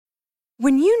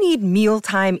When you need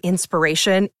mealtime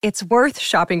inspiration, it's worth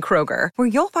shopping Kroger, where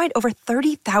you'll find over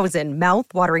 30,000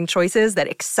 mouth-watering choices that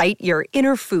excite your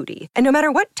inner foodie. And no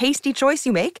matter what tasty choice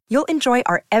you make, you'll enjoy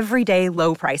our everyday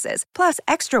low prices, plus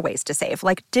extra ways to save,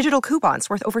 like digital coupons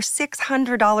worth over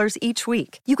 $600 each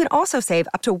week. You can also save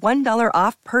up to $1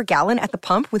 off per gallon at the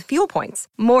pump with fuel points.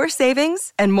 More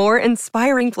savings and more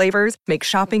inspiring flavors make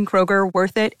shopping Kroger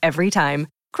worth it every time.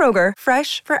 Kroger,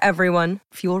 fresh for everyone.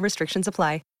 Fuel restrictions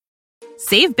apply.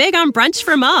 Save big on brunch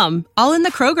for mom, all in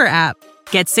the Kroger app.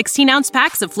 Get 16-ounce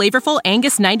packs of flavorful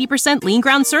Angus 90% lean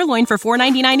ground sirloin for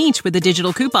 $4.99 each with a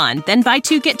digital coupon. Then buy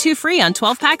 2, get 2 free on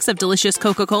 12 packs of delicious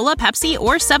Coca-Cola, Pepsi,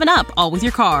 or 7-Up, all with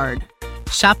your card.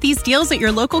 Shop these deals at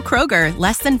your local Kroger,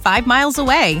 less than 5 miles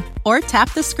away. Or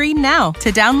tap the screen now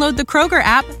to download the Kroger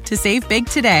app to save big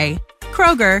today.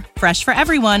 Kroger, fresh for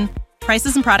everyone.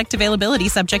 Prices and product availability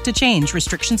subject to change.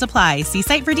 Restrictions apply. See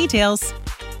site for details.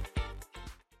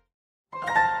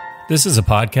 This is a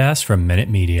podcast from Minute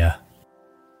Media.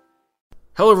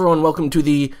 Hello everyone, welcome to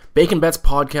the Bacon Bets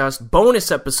podcast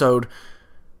bonus episode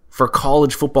for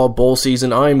college football bowl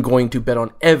season. I am going to bet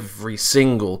on every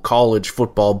single college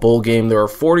football bowl game. There are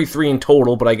 43 in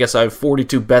total, but I guess I have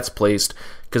 42 bets placed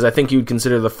because I think you would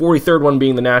consider the 43rd one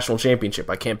being the national championship.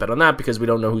 I can't bet on that because we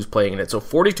don't know who's playing in it. So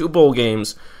 42 bowl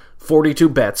games, 42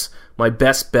 bets, my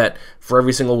best bet for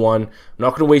every single one. I'm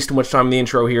not going to waste too much time in the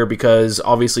intro here because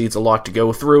obviously it's a lot to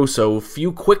go through. So a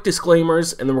few quick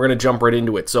disclaimers and then we're going to jump right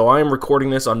into it. So I am recording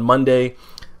this on Monday,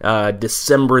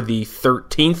 December the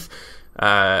 13th.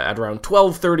 At around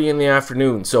 12:30 in the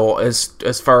afternoon. So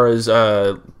as far as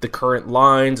the current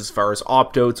lines, as far as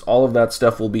opt-outs, all of that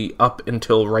stuff will be up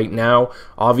until right now.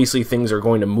 Obviously, things are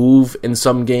going to move in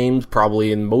some games,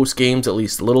 probably in most games, at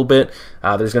least a little bit.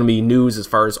 There's going to be news as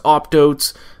far as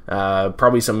opt-outs,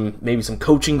 probably maybe some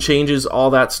coaching changes,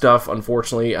 all that stuff.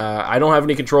 Unfortunately, I don't have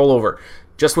any control over.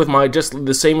 Just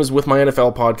the same as with my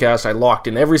NFL podcast, I locked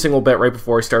in every single bet right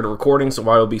before I started recording, so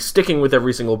I will be sticking with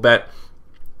every single bet.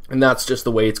 And that's just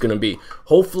the way it's going to be.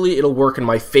 Hopefully, it'll work in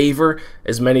my favor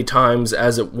as many times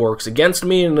as it works against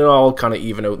me, and it'll all kind of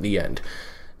even out in the end.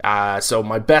 So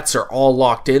my bets are all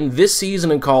locked in. This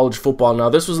season in college football, now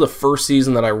this was the first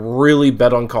season that I really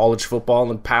bet on college football. In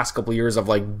the past couple of years,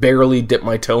 I've barely dipped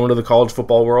my toe into the college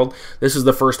football world. This is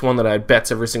the first one that I had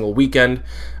bets every single weekend.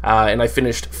 And I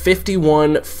finished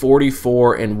 51,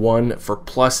 44, and 1 for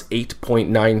plus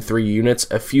 8.93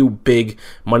 units. A few big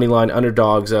moneyline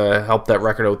underdogs helped that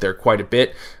record out there quite a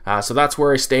bit. So that's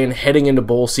where I stand heading into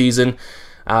bowl season.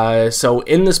 So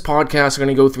in this podcast, I'm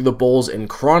going to go through the bowls in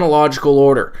chronological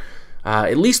order,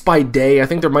 at least by day. I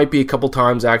think there might be a couple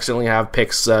times I accidentally have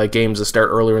picks games that start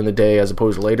earlier in the day as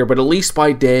opposed to later, but at least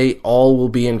by day, all will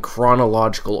be in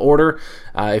chronological order.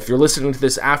 If you're listening to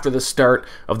this after the start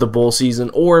of the bowl season,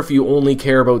 or if you only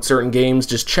care about certain games,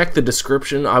 just check the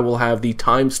description. I will have the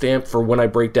timestamp for when I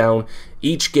break down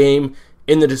each game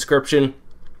in the description.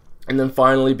 And then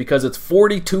finally, because it's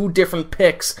 42 different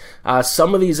picks,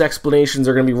 some of these explanations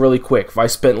are going to be really quick. If I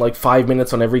spent 5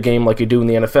 minutes on every game like you do in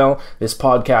the NFL, this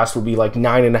podcast will be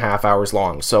 9.5 hours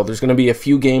long. So there's going to be a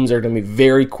few games that are going to be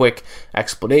very quick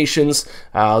explanations.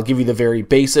 I'll give you the very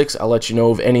basics. I'll let you know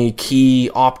of any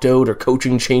key opt-out or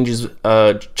coaching change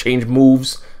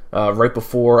moves right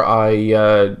before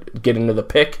I get into the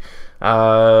pick.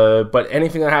 But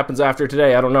anything that happens after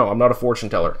today, I don't know. I'm not a fortune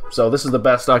teller. So this is the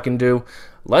best I can do.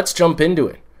 Let's jump into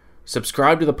it.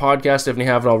 Subscribe to the podcast if you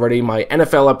haven't already. My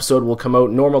NFL episode will come out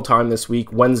normal time this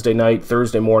week, Wednesday night,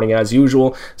 Thursday morning as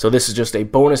usual. So this is just a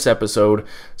bonus episode.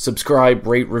 Subscribe,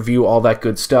 rate, review, all that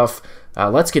good stuff.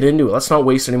 Let's get into it. Let's not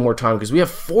waste any more time because we have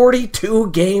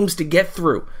 42 games to get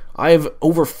through. I have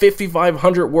over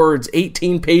 5,500 words,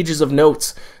 18 pages of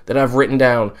notes that I've written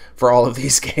down for all of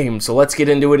these games. So let's get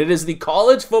into it. It is the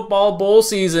College Football Bowl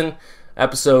Season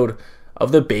episode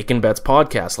of the Bacon Bets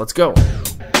podcast. Let's go.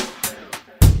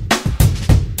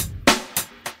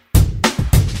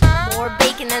 More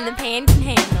bacon than the pan can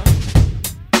handle.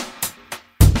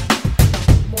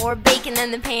 More bacon than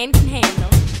the pan can handle.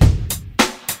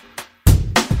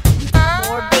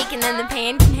 More bacon than the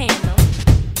pan can handle.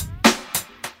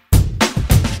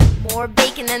 More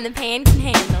bacon than the pan can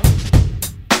handle.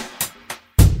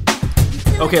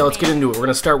 Okay, let's get into it. We're going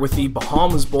to start with the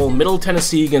Bahamas Bowl, Middle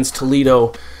Tennessee against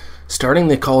Toledo. Starting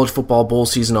the college football bowl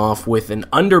season off with an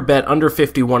under bet, under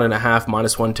 51.5,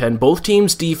 minus 110. Both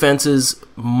teams' defenses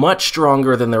much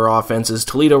stronger than their offenses.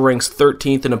 Toledo ranks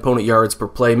 13th in opponent yards per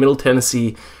play. Middle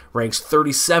Tennessee ranks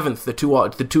 37th.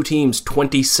 The two teams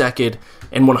 22nd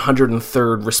and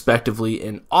 103rd, respectively,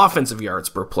 in offensive yards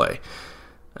per play.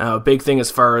 Big thing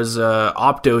as far as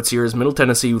opt-outs here is Middle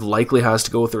Tennessee likely has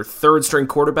to go with their third-string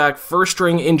quarterback,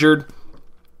 first-string injured.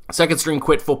 Second string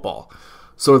quit football.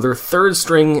 So their third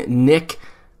string, Nick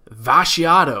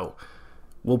Vasciato,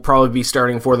 will probably be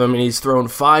starting for them, and he's thrown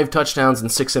 5 touchdowns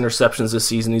and 6 interceptions this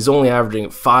season. He's only averaging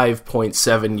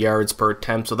 5.7 yards per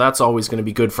attempt, so that's always going to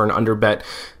be good for an under bet.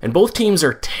 And both teams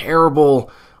are terrible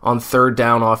on third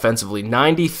down offensively.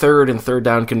 93rd in third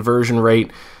down conversion rate,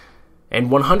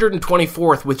 and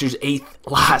 124th, which is 8th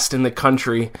last in the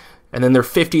country. And then they're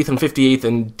 50th and 58th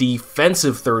in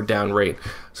defensive third down rate.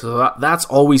 So that's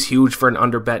always huge for an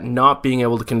under bet, not being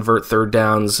able to convert third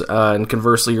downs, and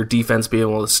conversely your defense being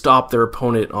able to stop their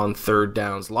opponent on third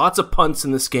downs. Lots of punts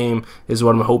in this game is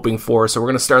what I'm hoping for. So we're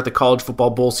going to start the college football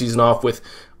bowl season off with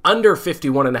under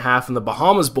 51.5 in the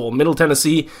Bahamas Bowl, Middle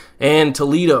Tennessee and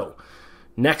Toledo.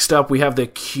 Next up, we have the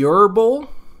Cure Bowl.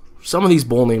 Some of these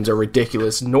bowl names are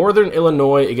ridiculous. Northern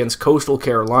Illinois against Coastal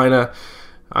Carolina.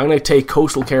 I'm going to take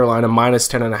Coastal Carolina minus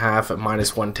 10.5 at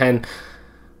minus 110.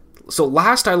 So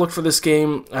last I looked for this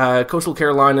game, Coastal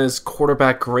Carolina's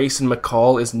quarterback Grayson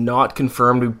McCall is not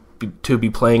confirmed to be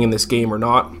playing in this game or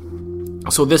not.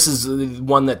 So this is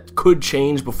one that could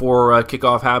change before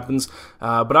kickoff happens.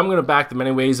 But I'm going to back them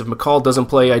anyways. If McCall doesn't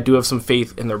play, I do have some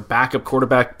faith in their backup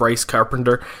quarterback, Bryce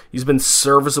Carpenter. He's been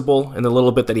serviceable in the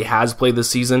little bit that he has played this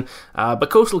season.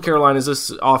 But Coastal Carolina's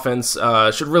this offense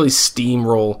should really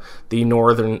steamroll the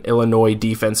Northern Illinois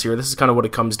defense here. This is kind of what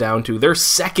it comes down to. They're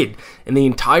second in the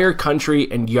entire country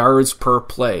in yards per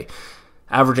play,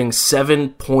 averaging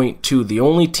 7.2. The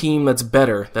only team that's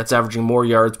better, that's averaging more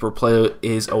yards per play,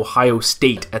 is Ohio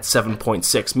State at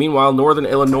 7.6. Meanwhile, Northern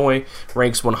Illinois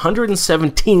ranks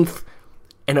 117th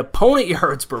in opponent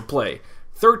yards per play,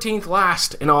 13th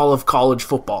last in all of college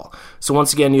football. So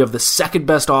once again, you have the second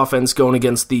best offense going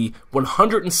against the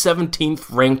 117th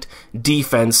ranked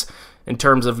defense in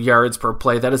terms of yards per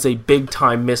play. That is a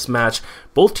big-time mismatch.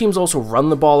 Both teams also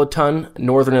run the ball a ton.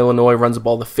 Northern Illinois runs the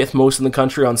ball the 5th most in the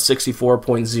country on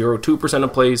 64.02%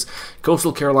 of plays.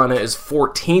 Coastal Carolina is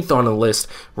 14th on the list,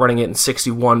 running it in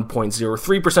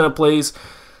 61.03% of plays.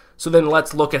 So then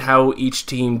let's look at how each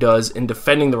team does in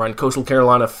defending the run. Coastal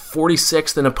Carolina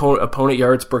 46th in opponent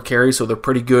yards per carry, so they're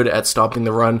pretty good at stopping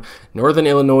the run. Northern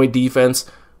Illinois defense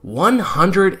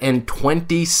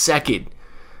 122nd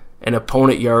and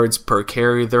opponent yards per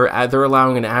carry. They're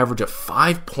allowing an average of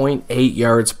 5.8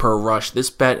 yards per rush.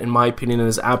 This bet, in my opinion,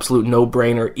 is an absolute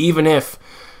no-brainer, even if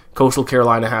Coastal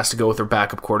Carolina has to go with their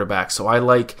backup quarterback. So I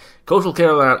like Coastal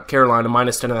Carolina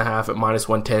minus 10.5 at minus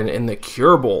 110 in the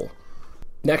Cure Bowl.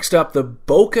 Next up, the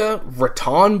Boca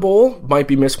Raton Bowl. Might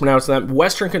be mispronouncing that.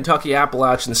 Western Kentucky,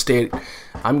 Appalachian State.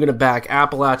 I'm going to back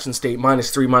Appalachian State minus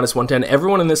 3, minus 110.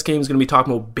 Everyone in this game is going to be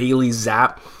talking about Bailey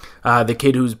Zapp, the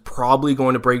kid who's probably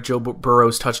going to break Joe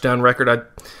Burrow's touchdown record.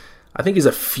 I think he's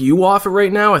a few off it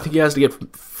right now. I think he has to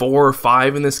get 4 or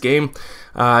 5 in this game,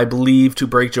 I believe, to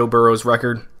break Joe Burrow's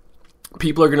record.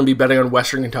 People are going to be betting on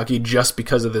Western Kentucky just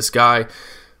because of this guy.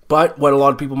 But what a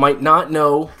lot of people might not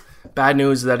know, bad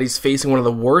news, is that he's facing one of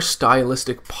the worst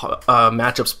stylistic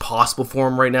matchups possible for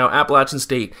him right now. Appalachian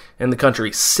State in the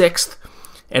country, 6th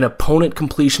in opponent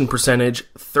completion percentage,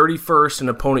 31st in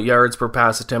opponent yards per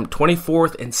pass attempt,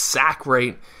 24th in sack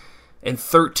rate, and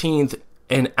 13th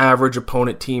in average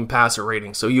opponent team passer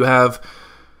rating. So you have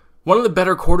one of the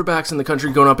better quarterbacks in the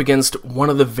country going up against one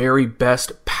of the very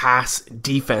best pass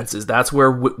defenses. That's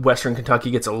where Western Kentucky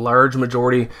gets a large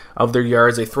majority of their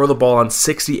yards. They throw the ball on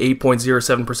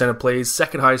 68.07% of plays,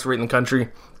 second highest rate in the country.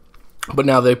 But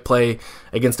now they play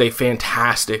against a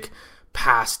fantastic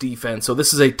pass defense. So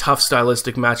this is a tough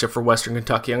stylistic matchup for Western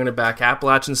Kentucky. I'm going to back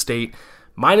Appalachian State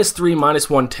minus 3, minus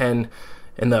 110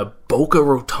 in the Boca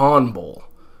Raton Bowl.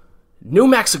 New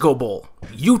Mexico Bowl,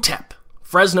 UTEP,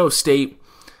 Fresno State.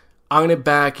 I'm going to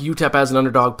back UTEP as an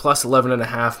underdog plus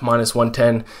 11.5, minus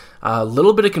 110. A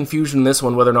little bit of confusion in this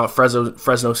one whether or not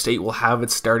Fresno State will have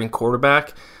its starting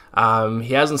quarterback.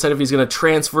 He hasn't said if he's going to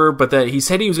transfer, but he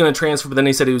said he was going to transfer, but then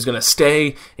he said he was going to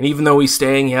stay. And even though he's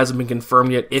staying, he hasn't been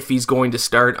confirmed yet if he's going to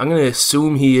start. I'm going to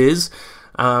assume he is.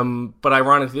 But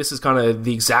ironically, this is kind of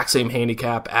the exact same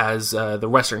handicap as the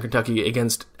Western Kentucky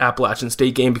against Appalachian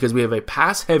State game, because we have a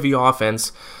pass-heavy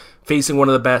offense facing one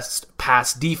of the best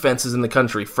pass defenses in the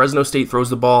country. Fresno State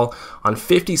throws the ball on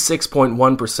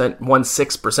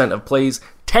 56.16% of plays,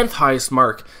 10th highest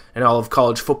mark in all of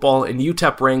college football, and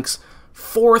UTEP ranks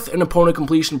 4th in opponent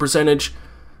completion percentage,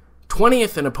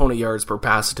 20th in opponent yards per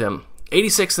pass attempt,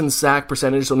 86th in sack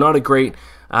percentage, so not a great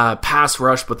pass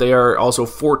rush, but they are also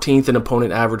 14th in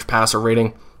opponent average passer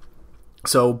rating.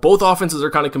 So both offenses are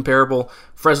kind of comparable.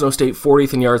 Fresno State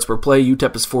 40th in yards per play,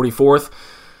 UTEP is 44th.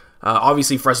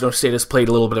 Obviously, Fresno State has played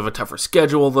a little bit of a tougher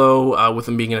schedule, though, with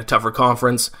them being in a tougher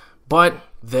conference, but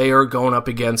they are going up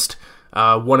against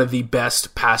one of the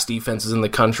best pass defenses in the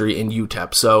country in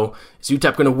UTEP. So is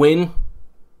UTEP going to win?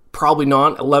 Probably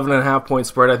not. 11.5 point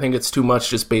spread. I think it's too much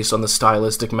just based on the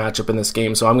stylistic matchup in this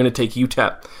game. So I'm going to take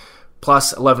UTEP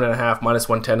plus 11.5, minus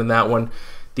 110 in that one.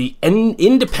 The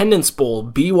Independence Bowl,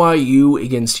 BYU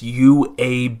against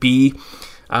UAB.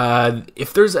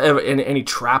 If there's any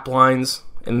trap lines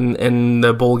in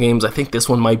the bowl games, I think this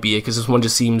one might be it, because this one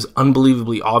just seems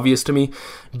unbelievably obvious to me.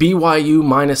 BYU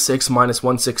minus 6, minus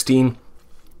 116.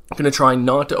 I'm going to try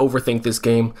not to overthink this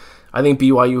game. I think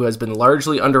BYU has been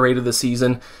largely underrated this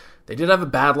season. They did have a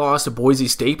bad loss to Boise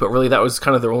State, but really that was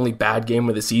kind of their only bad game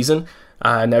of the season.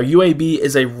 Now, UAB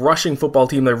is a rushing football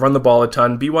team. They run the ball a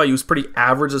ton. BYU is pretty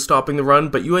average at stopping the run,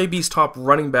 but UAB's top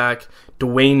running back,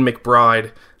 Dwayne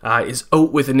McBride, is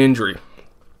out with an injury.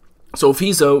 So if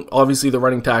he's out, obviously the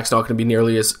running attack's not going to be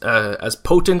nearly as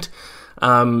potent.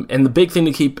 And the big thing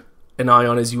to keep an eye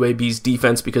on is UAB's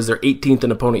defense, because they're 18th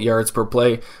in opponent yards per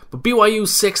play, but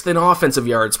BYU's 6th in offensive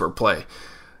yards per play.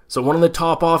 So one of the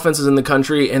top offenses in the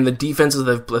country, and the defenses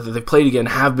that they've played again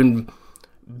have been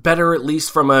better, at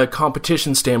least from a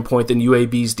competition standpoint, than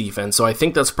UAB's defense. So I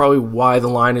think that's probably why the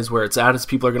line is where it's at, is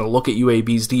people are going to look at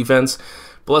UAB's defense.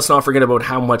 But let's not forget about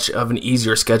how much of an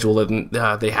easier schedule than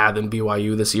they had than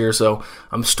BYU this year. So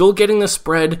I'm still getting the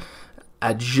spread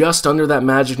at just under that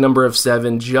magic number of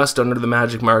 7, just under the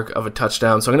magic mark of a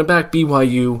touchdown. So I'm going to back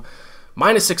BYU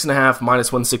minus 6.5,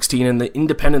 minus 116 in the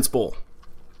Independence Bowl.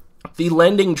 The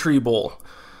Lending Tree Bowl,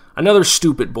 another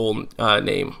stupid bowl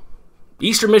name.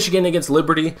 Eastern Michigan against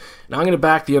Liberty, and I'm going to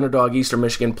back the underdog Eastern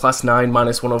Michigan plus 9,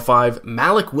 minus 105.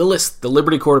 Malik Willis, the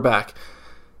Liberty quarterback,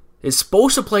 is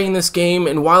supposed to play in this game,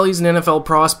 and while he's an NFL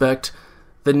prospect,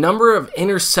 the number of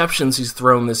interceptions he's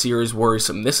thrown this year is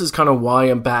worrisome. This is kind of why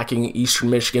I'm backing Eastern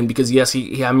Michigan, because yes,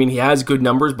 he has good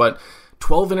numbers, but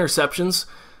 12 interceptions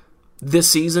this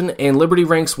season, and Liberty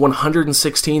ranks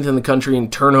 116th in the country in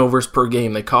turnovers per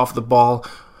game. They cough the ball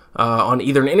on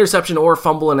either an interception or a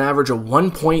fumble, an average of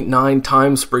 1.9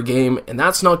 times per game, and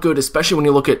that's not good, especially when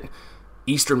you look at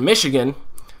Eastern Michigan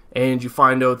and you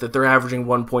find out that they're averaging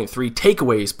 1.3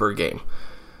 takeaways per game.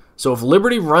 So if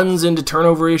Liberty runs into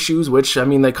turnover issues, which,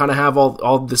 they kind of have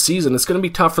all the season, it's going to be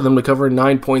tough for them to cover a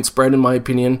 9-point spread, in my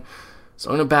opinion. So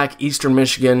I'm going to back Eastern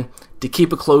Michigan to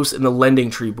keep it close in the Lending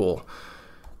Tree Bowl.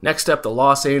 Next up, the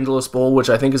Los Angeles Bowl, which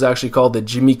I think is actually called the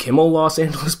Jimmy Kimmel Los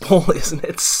Angeles Bowl, isn't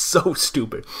it? It's so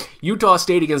stupid. Utah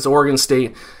State against Oregon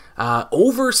State,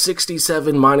 over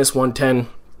 67, minus 110.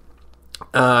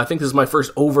 I think this is my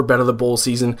first over bet of the bowl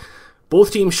season.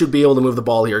 Both teams should be able to move the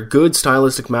ball here. Good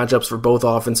stylistic matchups for both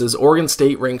offenses. Oregon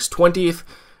State ranks 20th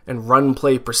in run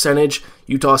play percentage.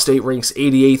 Utah State ranks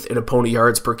 88th in opponent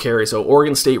yards per carry. So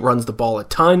Oregon State runs the ball a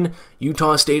ton.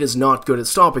 Utah State is not good at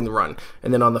stopping the run.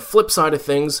 And then on the flip side of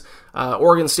things,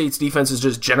 Oregon State's defense is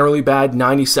just generally bad,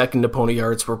 92nd opponent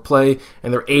yards per play,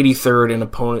 and they're 83rd in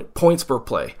opponent points per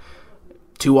play.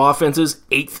 Two offenses,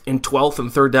 8th and 12th in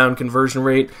third down conversion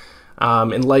rate.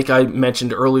 And like I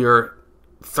mentioned earlier,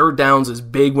 third downs is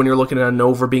big when you're looking at an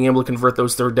over, being able to convert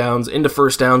those third downs into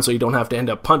first down so you don't have to end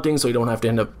up punting, so you don't have to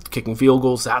end up kicking field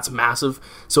goals. That's massive.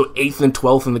 So 8th and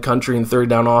 12th in the country in third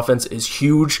down offense is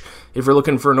huge if you're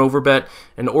looking for an over bet.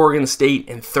 And Oregon State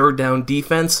in third down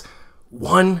defense,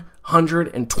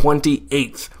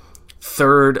 128th.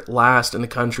 Third last in the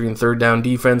country in third down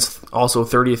defense, also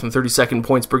 30th and 32nd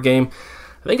points per game.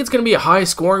 I think it's going to be a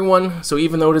high-scoring one, so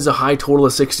even though it is a high total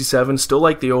of 67, still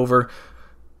like the over.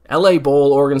 LA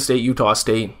Bowl, Oregon State, Utah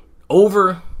State,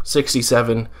 over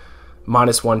 67,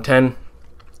 minus 110.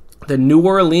 The New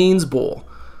Orleans Bowl,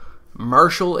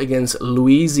 Marshall against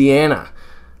Louisiana.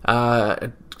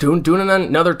 Doing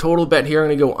another total bet here. I'm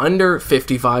going to go under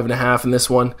 55.5 in this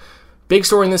one. Big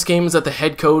story in this game is that the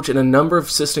head coach and a number of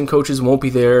assistant coaches won't be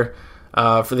there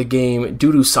for the game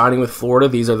due to signing with Florida.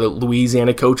 These are the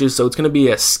Louisiana coaches, so it's going to be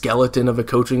a skeleton of a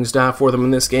coaching staff for them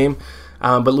in this game.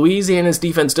 But Louisiana's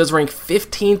defense does rank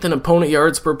 15th in opponent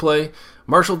yards per play.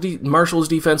 Marshall's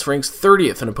defense ranks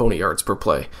 30th in opponent yards per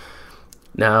play.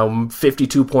 Now,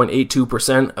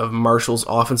 52.82% of Marshall's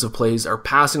offensive plays are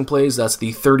passing plays. That's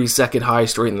the 32nd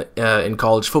highest rate in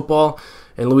college football.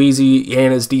 And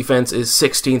Louisiana's defense is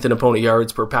 16th in opponent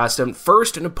yards per pass attempt,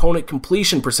 first in opponent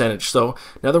completion percentage. So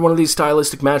another one of these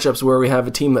stylistic matchups where we have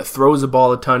a team that throws the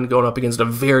ball a ton going up against a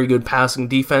very good passing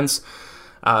defense.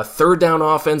 Third down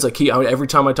offense, every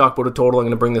time I talk about a total, I'm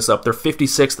going to bring this up. They're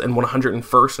 56th and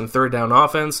 101st in third down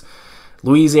offense.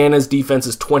 Louisiana's defense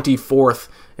is 24th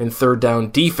in third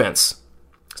down defense.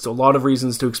 So a lot of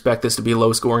reasons to expect this to be a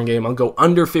low-scoring game. I'll go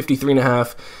under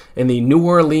 53.5 in the New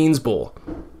Orleans Bowl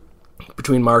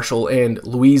between Marshall and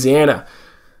Louisiana.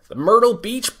 The Myrtle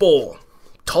Beach Bowl,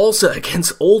 Tulsa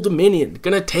against Old Dominion.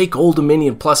 Gonna take Old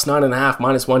Dominion plus 9.5,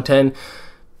 minus 110.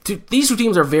 These two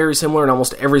teams are very similar in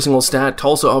almost every single stat.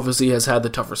 Tulsa obviously has had the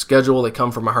tougher schedule. They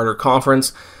come from a harder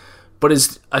conference. But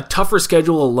is a tougher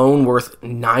schedule alone worth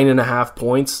 9.5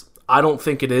 points? I don't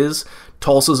think it is.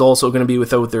 Tulsa's also going to be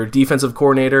without their defensive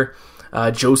coordinator,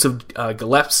 Joseph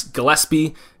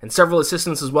Gillespie, and several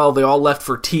assistants as well. They all left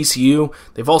for TCU.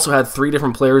 They've also had 3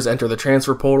 different players enter the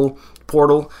transfer portal.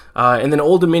 And then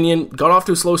Old Dominion got off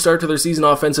to a slow start to their season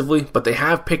offensively, but they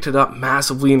have picked it up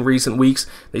massively in recent weeks.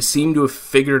 They seem to have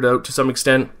figured it out to some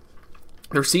extent.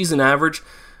 Their season average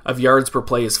of yards per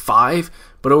play is 5,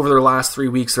 but over their last 3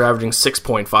 weeks, they're averaging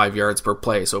 6.5 yards per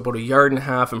play, so about 1.5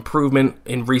 yards improvement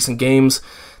in recent games.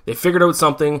 They figured out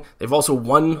something. They've also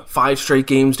won 5 straight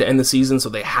games to end the season, so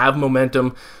they have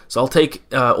momentum. So I'll take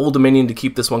Old Dominion to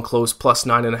keep this one close, plus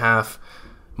 9.5,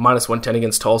 minus 110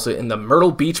 against Tulsa in the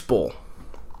Myrtle Beach Bowl.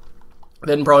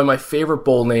 Then probably my favorite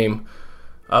bowl name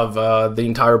of the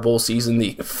entire bowl season,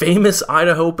 the famous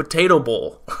Idaho Potato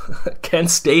Bowl. Kent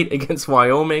State against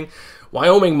Wyoming.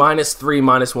 Wyoming minus 3,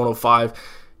 minus 105.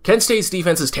 Kent State's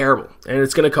defense is terrible, and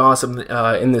it's going to cost them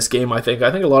in this game, I think.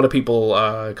 I think a lot of people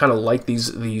kind of like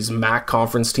these MAC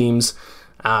conference teams.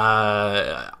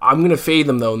 I'm going to fade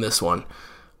them, though, in this one.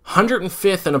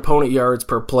 105th in opponent yards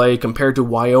per play compared to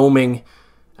Wyoming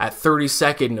at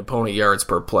 32nd in opponent yards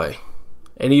per play.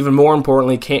 And even more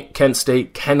importantly, Kent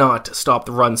State cannot stop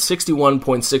the run.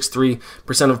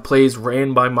 61.63% of plays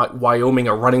ran by Wyoming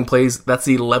are running plays. That's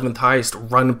the 11th highest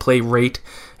run play rate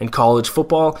in college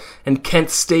football. And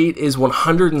Kent State is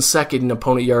 102nd in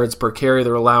opponent yards per carry.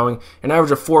 They're allowing an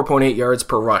average of 4.8 yards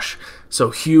per rush.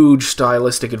 So huge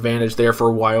stylistic advantage there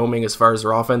for Wyoming as far as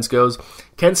their offense goes.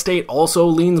 Kent State also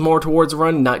leans more towards the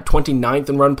run, 29th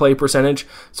in run play percentage.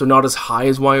 So not as high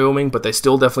as Wyoming, but they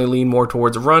still definitely lean more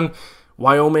towards a run.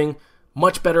 Wyoming,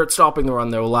 much better at stopping the run.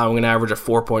 They're allowing an average of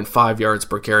 4.5 yards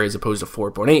per carry as opposed to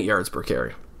 4.8 yards per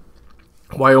carry.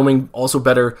 Wyoming also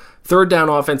better third down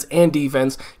offense and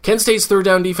defense. Kent State's third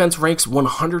down defense ranks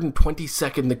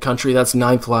 122nd in the country. That's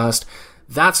 9th last.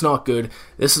 That's not good.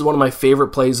 This is one of my favorite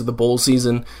plays of the bowl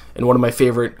season and one of my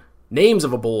favorite names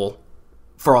of a bowl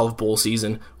for all of bowl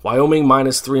season. Wyoming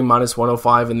minus 3, minus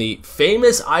 105 in the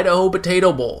famous Idaho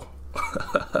Potato Bowl.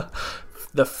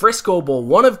 The Frisco Bowl,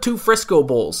 one of 2 Frisco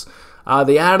Bowls.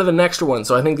 They added an extra one,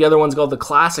 so I think the other one's called the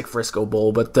Classic Frisco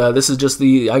Bowl, but this is just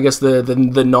the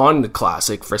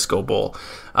non-classic Frisco Bowl.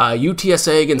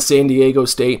 UTSA against San Diego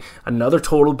State, another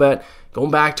total bet.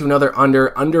 Going back to another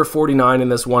under 49 in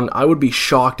this one. I would be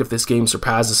shocked if this game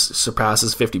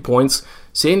surpasses 50 points.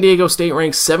 San Diego State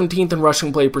ranks 17th in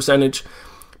rushing play percentage.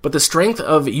 But the strength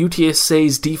of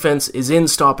UTSA's defense is in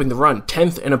stopping the run.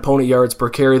 10th in opponent yards per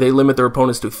carry. They limit their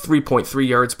opponents to 3.3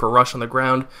 yards per rush on the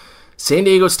ground. San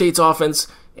Diego State's offense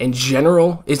in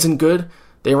general isn't good.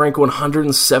 They rank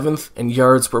 107th in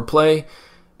yards per play.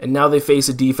 And now they face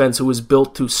a defense who is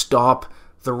built to stop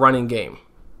the running game.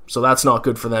 So that's not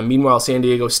good for them. Meanwhile, San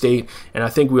Diego State, and I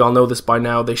think we all know this by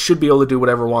now, they should be able to do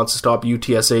whatever wants to stop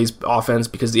UTSA's offense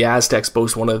because the Aztecs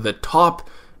boast one of the top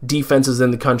defenses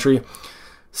in the country.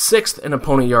 6th in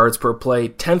opponent yards per play,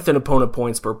 10th in opponent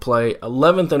points per play,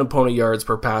 11th in opponent yards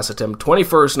per pass attempt,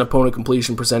 21st in opponent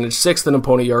completion percentage, 6th in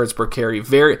opponent yards per carry.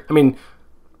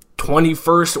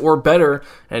 21st or better,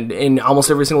 and in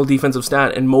almost every single defensive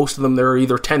stat, and most of them they're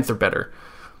either 10th or better.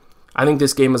 I think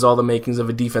this game has all the makings of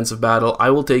a defensive battle. I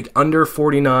will take under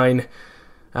 49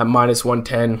 at minus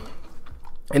 110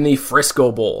 in the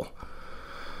Frisco Bowl.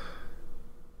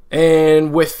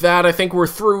 And with that, I think we're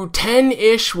through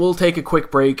 10-ish. We'll take a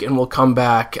quick break and we'll come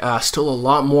back. Still a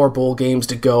lot more bowl games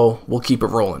to go. We'll keep it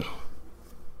rolling.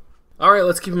 All right,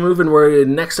 let's keep it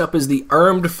moving. Next up is the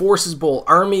Armed Forces Bowl.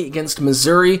 Army against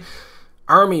Missouri.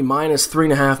 Army minus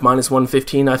 3.5, minus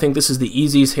 115. I think this is the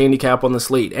easiest handicap on the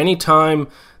slate. Anytime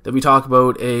that we talk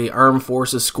about a Armed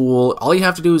Forces school, all you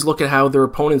have to do is look at how their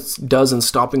opponent does in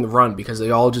stopping the run because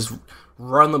they all just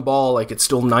run the ball like it's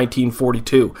still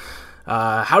 1942.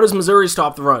 How does Missouri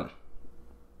stop the run?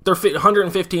 They're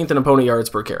 115th in opponent yards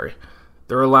per carry.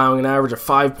 They're allowing an average of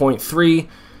 5.3.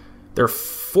 They're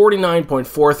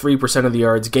 49.43% of the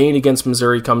yards gained against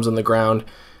Missouri comes on the ground.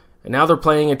 And now they're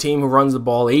playing a team who runs the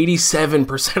ball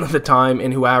 87% of the time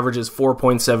and who averages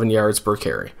 4.7 yards per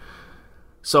carry.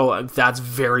 So that's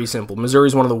very simple. Missouri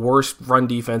is one of the worst run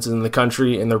defenses in the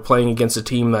country, and they're playing against a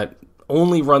team that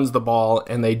only runs the ball,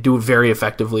 and they do it very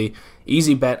effectively.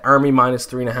 Easy bet, Army minus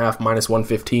 3.5, minus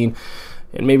 115,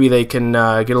 and maybe they can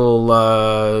get a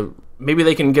little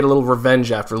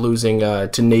revenge after losing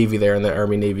to Navy there in the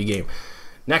Army-Navy game.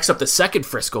 Next up, the second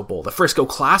Frisco Bowl, the Frisco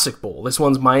Classic Bowl. This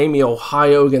one's Miami,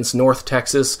 Ohio against North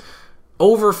Texas.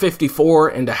 over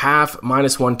 54.5,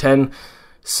 minus 110.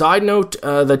 Side note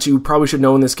that you probably should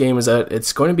know in this game is that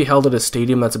it's going to be held at a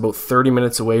stadium that's about 30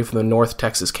 minutes away from the North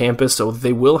Texas campus, so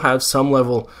they will have some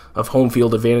level of home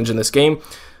field advantage in this game.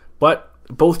 But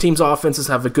both teams' offenses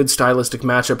have a good stylistic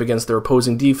matchup against their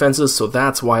opposing defenses, so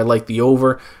that's why I like the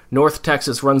over. North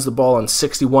Texas runs the ball on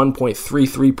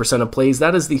 61.33% of plays.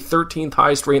 That is the 13th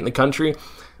highest rate in the country.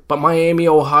 But Miami,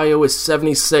 Ohio is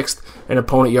 76th in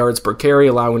opponent yards per carry,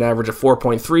 allowing an average of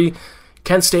 4.3.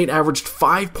 Kent State averaged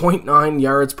 5.9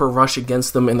 yards per rush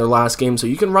against them in their last game, so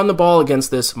you can run the ball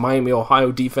against this Miami,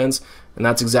 Ohio defense, and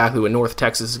that's exactly what North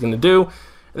Texas is going to do.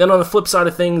 And then on the flip side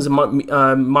of things,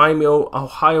 Miami,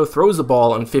 Ohio throws the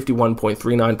ball on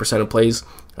 51.39% of plays.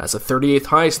 That's the 38th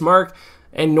highest mark,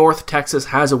 and North Texas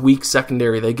has a weak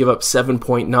secondary. They give up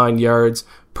 7.9 yards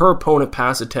per opponent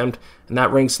pass attempt, and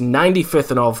that ranks 95th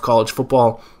in all of college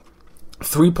football.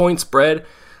 3-point spread.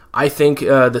 I think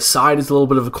the side is a little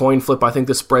bit of a coin flip. I think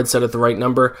the spread's set at the right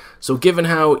number. So given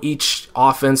how each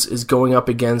offense is going up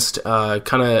against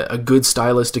kind of a good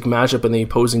stylistic matchup in the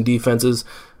opposing defenses,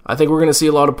 I think we're going to see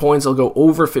a lot of points. I'll go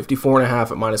over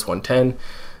 54.5 at minus 110.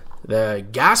 The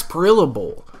Gasparilla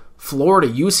Bowl, Florida,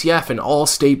 UCF, an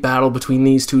all-state battle between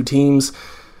these two teams.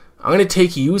 I'm going to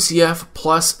take UCF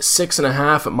plus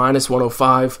 6.5 at minus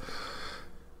 105.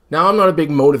 Now, I'm not a big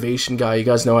motivation guy. You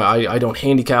guys know I don't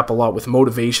handicap a lot with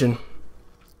motivation.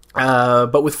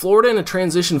 But with Florida in a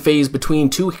transition phase between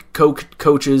two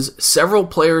coaches, several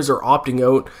players are opting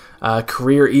out.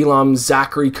 Career Elam,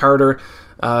 Zachary Carter.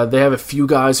 They have a few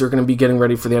guys who are going to be getting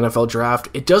ready for the NFL draft.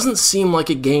 It doesn't seem like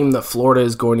a game that Florida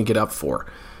is going to get up for.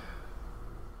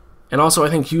 And also, I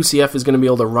think UCF is going to be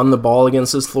able to run the ball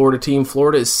against this Florida team.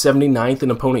 Florida is 79th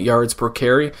in opponent yards per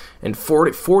carry, and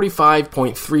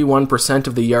 45.31%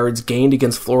 of the yards gained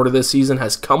against Florida this season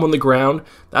has come on the ground.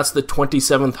 That's the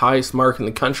 27th highest mark in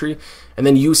the country. And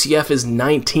then UCF is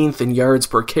 19th in yards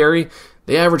per carry.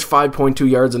 They average 5.2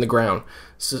 yards on the ground.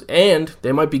 And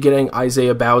they might be getting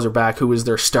Isaiah Bowser back, who is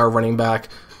their star running back.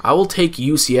 I will take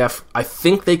UCF. I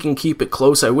think they can keep it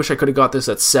close. I wish I could have got this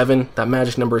at 7. That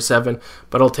magic number is 7.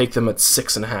 But I'll take them at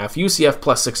 6.5. UCF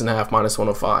plus 6.5 minus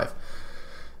 105.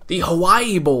 The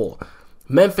Hawaii Bowl.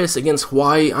 Memphis against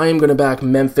Hawaii. I am going to back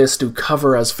Memphis to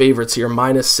cover as favorites here.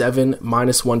 Minus 7,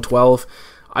 minus 112.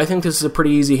 I think this is a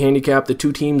pretty easy handicap. The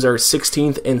two teams are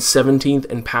 16th and 17th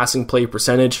in passing play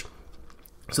percentage.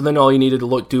 So then all you needed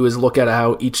to do is look at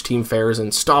how each team fares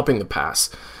in stopping the pass.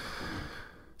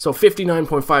 So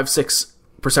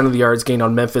 59.56% of the yards gained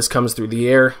on Memphis comes through the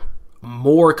air.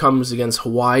 More comes against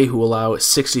Hawaii, who allow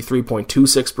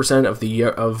 63.26%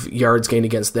 of yards gained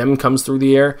against them comes through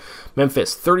the air.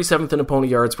 Memphis, 37th in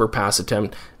opponent yards per pass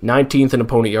attempt, 19th in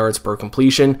opponent yards per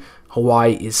completion.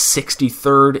 Hawaii is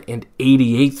 63rd and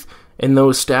 88th in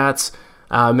those stats.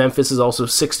 Memphis is also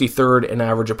 63rd in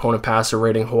average opponent passer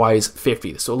rating. Hawaii's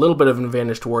 50th. So a little bit of an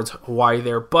advantage towards Hawaii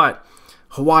there, but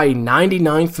Hawaii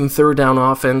 99th in third down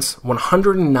offense,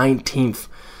 119th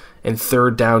in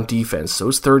third down defense.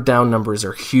 Those third down numbers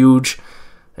are huge.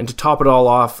 And to top it all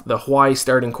off, the Hawaii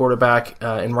starting quarterback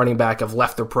and running back have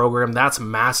left their program. That's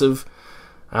massive.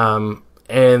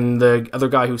 And the other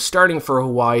guy who's starting for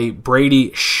Hawaii,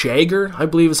 Brady Shager, I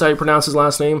believe is how you pronounce his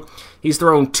last name. He's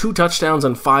thrown 2 touchdowns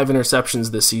and 5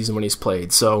 interceptions this season when he's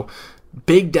played. So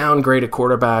big downgrade at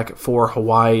quarterback for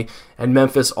Hawaii, and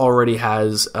Memphis already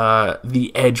has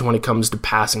the edge when it comes to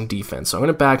passing defense. So I'm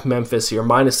going to back Memphis here,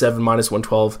 minus 7, minus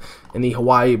 112 in the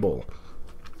Hawaii Bowl.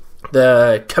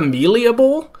 The Camellia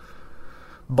Bowl,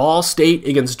 Ball State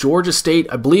against Georgia State.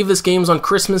 I believe this game's on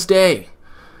Christmas Day.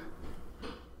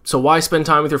 So why spend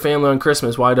time with your family on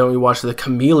Christmas? Why don't you watch the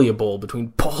Camellia Bowl between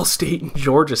Ball State and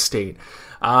Georgia State?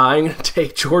 I'm going to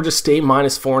take Georgia State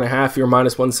minus 4.5 here,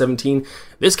 minus 117.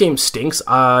 This game stinks.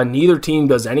 Neither team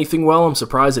does anything well. I'm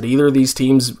surprised that either of these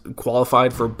teams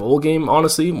qualified for a bowl game,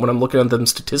 honestly, when I'm looking at them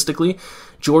statistically.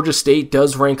 Georgia State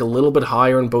does rank a little bit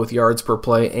higher in both yards per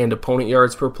play and opponent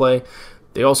yards per play.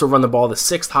 They also run the ball the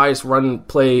 6th highest run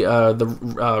play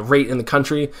rate in the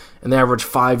country, and they average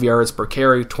 5 yards per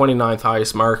carry, 29th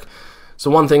highest mark. So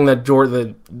one thing that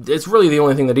it's really the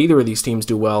only thing that either of these teams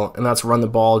do well, and that's run the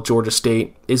ball. Georgia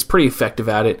State is pretty effective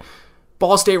at it.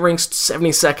 Ball State ranks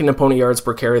 72nd opponent yards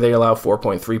per carry. They allow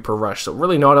 4.3 per rush. So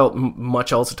really not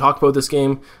much else to talk about this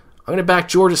game. I'm going to back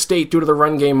Georgia State due to the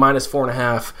run game, minus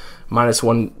 4.5, minus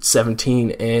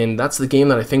 117, and that's the game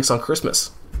that I think is on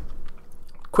Christmas.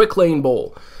 Quick Lane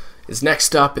Bowl is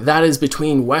next up. That is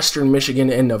between Western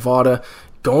Michigan and Nevada.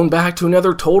 Going back to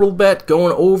another total bet,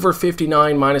 going over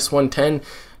 59, minus 110.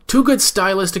 Two good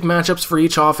stylistic matchups for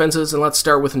each offenses, and let's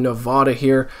start with Nevada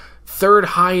here. third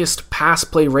highest pass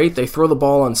play rate. They throw the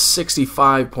ball on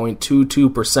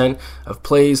 65.22% of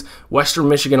plays. Western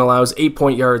Michigan allows 8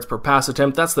 yards per pass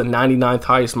attempt. That's the 99th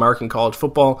highest mark in college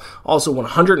football. Also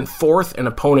 104th in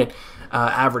opponent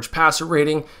average passer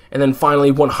rating. And then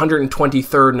finally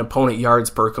 123rd in opponent yards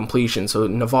per completion. So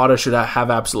Nevada should have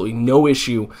absolutely no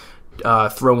issue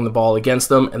throwing the ball against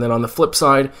them. And then on the flip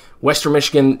side, Western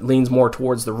Michigan leans more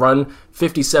towards the run.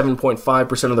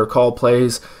 57.5% of their call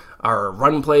plays are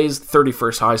run plays,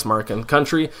 31st highest mark in the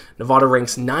country. Nevada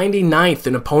ranks 99th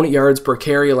in opponent yards per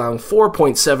carry, allowing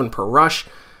 4.7 per rush,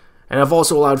 and have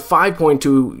also allowed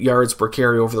 5.2 yards per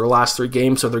carry over their last 3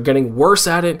 games, so they're getting worse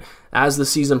at it as the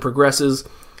season progresses.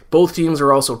 Both teams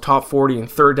are also top 40 in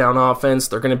third down offense.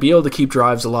 They're going to be able to keep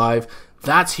drives alive.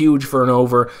 That's huge for an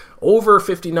over. Over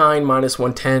 59 minus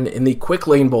 110 in the Quick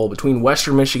Lane Bowl between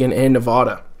Western Michigan and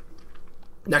Nevada.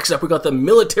 Next up, we got the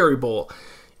Military Bowl.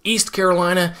 East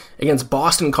Carolina against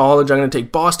Boston College. I'm going to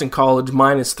take Boston College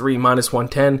 -3, minus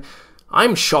 110.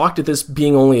 I'm shocked at this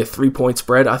being only a 3-point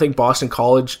spread. I think Boston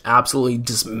College absolutely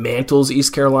dismantles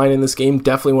East Carolina in this game.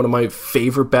 Definitely one of my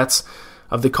favorite bets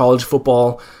of the college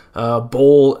football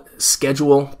bowl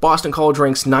schedule. Boston College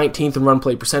ranks 19th in run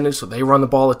play percentage, so they run the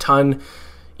ball a ton.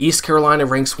 East Carolina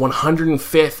ranks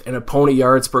 105th in opponent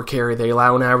yards per carry. They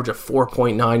allow an average of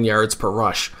 4.9 yards per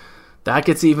rush. That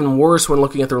gets even worse when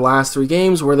looking at their last 3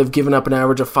 games, where they've given up an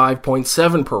average of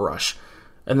 5.7 per rush.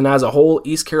 And then as a whole,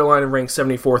 East Carolina ranks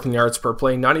 74th in yards per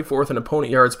play, 94th in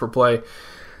opponent yards per play.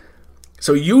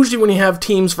 So usually when you have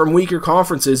teams from weaker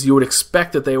conferences, you would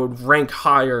expect that they would rank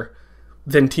higher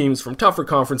than teams from tougher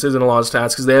conferences in a lot of stats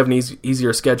because they have an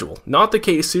easier schedule. Not the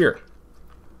case here.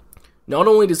 Not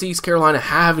only does East Carolina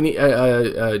have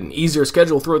an easier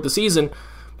schedule throughout the season,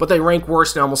 but they rank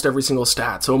worse in almost every single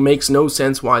stat, so it makes no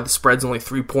sense why the spread's only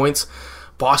 3 points.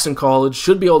 Boston College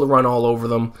should be able to run all over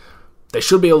them. They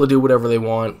should be able to do whatever they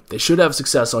want. They should have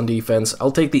success on defense.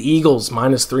 I'll take the Eagles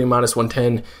 -3, minus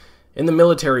 110 in the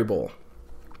Military Bowl.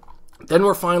 Then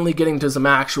we're finally getting to some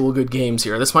actual good games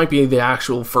here. This might be the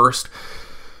actual first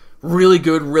really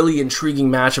good, really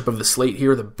intriguing matchup of the slate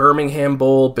here. The Birmingham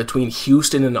Bowl between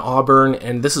Houston and Auburn,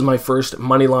 and this is my first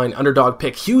moneyline underdog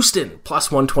pick. Houston,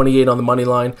 +128 on the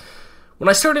moneyline. When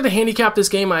I started to handicap this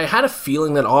game, I had a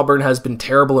feeling that Auburn has been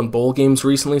terrible in bowl games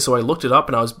recently, so I looked it up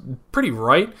and I was pretty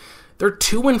right. They're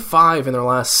 2-5 in their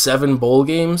last 7 bowl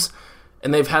games,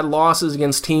 and they've had losses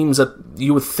against teams that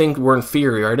you would think were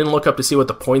inferior. I didn't look up to see what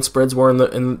the point spreads were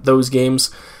in those games.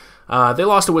 They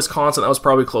lost to Wisconsin, that was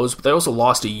probably close, but they also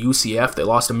lost to UCF, they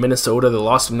lost to Minnesota, they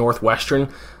lost to Northwestern.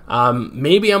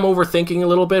 Maybe I'm overthinking a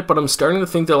little bit, but I'm starting to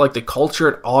think that like the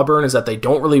culture at Auburn is that they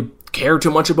don't really care too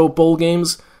much about bowl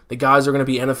games. The guys are going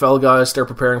to be NFL guys, they're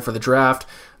preparing for the draft.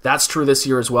 That's true this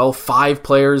year as well. 5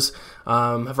 players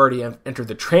have already entered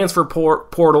the transfer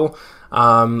portal,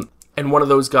 and one of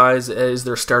those guys is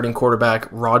their starting quarterback,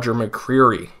 Roger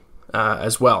McCreary,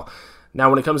 as well. Now,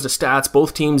 when it comes to stats,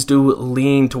 both teams do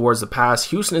lean towards the pass.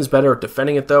 Houston is better at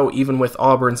defending it, though, even with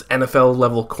Auburn's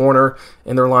NFL-level corner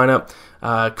in their lineup.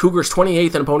 Cougars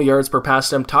 28th in opponent yards per pass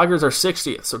attempt. Tigers are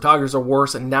 60th, so Tigers are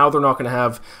worse, and now they're not going to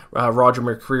have Roger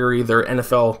McCreary, their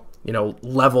NFL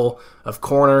level of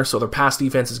corner, so their pass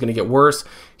defense is going to get worse.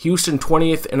 Houston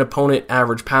 20th in opponent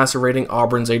average passer rating.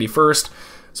 Auburn's 81st.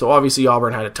 So obviously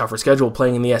Auburn had a tougher schedule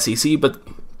playing in the SEC, but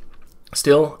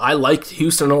still, I liked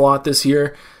Houston a lot this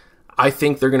year. I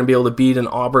think they're going to be able to beat an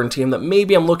Auburn team that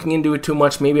maybe I'm looking into it too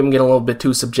much. Maybe I'm getting a little bit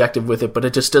too subjective with it, but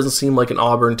it just doesn't seem like an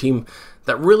Auburn team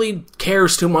that really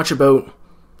cares too much about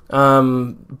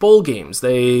bowl games.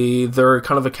 They're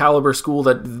kind of a caliber school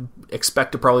that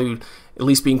expect to probably at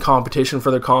least be in competition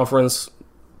for their conference,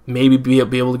 maybe be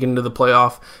able to get into the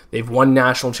playoff. They've won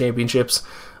national championships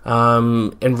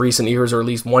in recent years, or at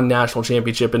least one national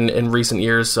championship in recent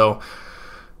years, so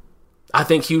I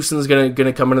think Houston's going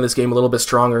to come into this game a little bit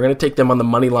stronger. I'm going to take them on the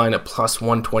money line at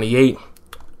 +128.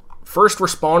 First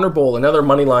Responder Bowl, another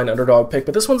money line underdog pick,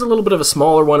 but this one's a little bit of a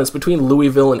smaller one. It's between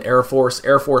Louisville and Air Force.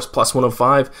 Air Force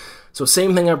 +105. So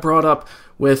same thing I brought up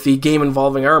with the game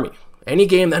involving Army. Any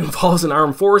game that involves an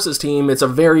Armed Forces team, it's a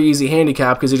very easy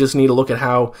handicap because you just need to look at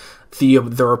how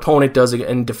their opponent does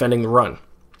in defending the run.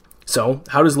 So,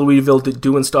 how does Louisville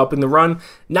do in stopping the run?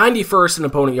 91st in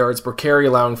opponent yards per carry,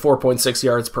 allowing 4.6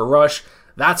 yards per rush.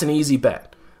 That's an easy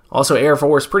bet. Also, Air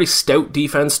Force, pretty stout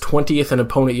defense, 20th in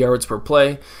opponent yards per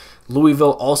play.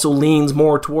 Louisville also leans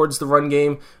more towards the run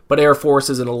game, but Air Force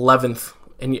is 11th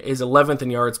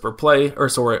in yards per play,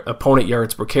 opponent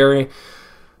yards per carry.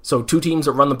 So, 2 teams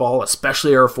that run the ball,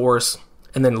 especially Air Force,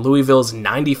 and then Louisville's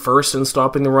 91st in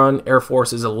stopping the run. Air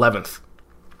Force is 11th.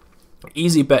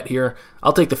 Easy bet here.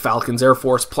 I'll take the Falcons Air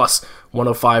Force plus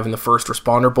 105 in the First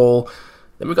Responder Bowl.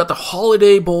 Then we got the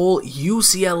Holiday Bowl,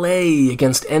 UCLA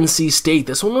against NC State.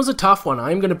 This one was a tough one.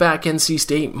 I'm going to back NC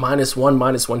State -1,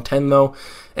 -110 though.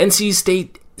 NC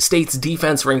State's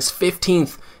defense ranks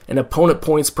 15th in opponent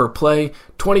points per play,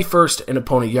 21st in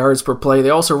opponent yards per play. They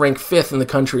also rank 5th in the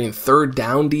country in third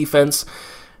down defense.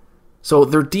 So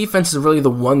their defense is really the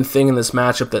one thing in this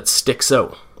matchup that sticks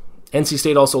out. NC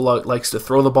State also likes to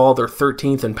throw the ball. They're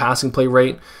 13th in passing play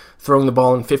rate, throwing the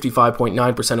ball in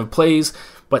 55.9% of plays,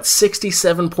 but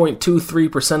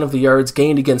 67.23% of the yards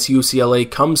gained against UCLA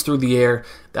comes through the air.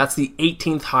 That's the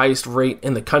 18th highest rate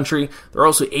in the country. They're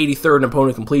also 83rd in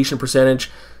opponent completion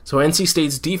percentage. So NC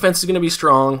State's defense is going to be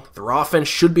strong. Their offense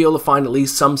should be able to find at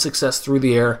least some success through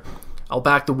the air. I'll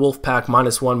back the Wolfpack -1,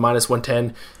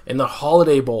 -110 in the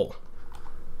Holiday Bowl.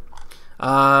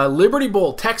 Liberty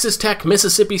Bowl, Texas Tech,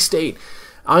 Mississippi State.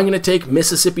 I'm going to take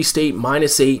Mississippi State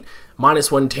 -8,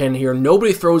 -110 here.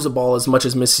 Nobody throws the ball as much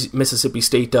as Mississippi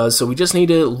State does, so we just need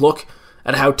to look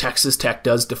at how Texas Tech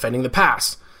does defending the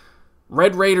pass.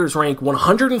 Red Raiders rank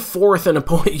 104th in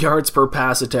opponent yards per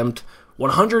pass attempt,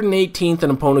 118th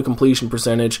in opponent completion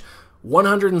percentage,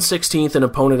 116th in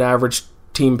opponent average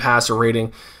team passer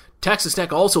rating. Texas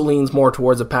Tech also leans more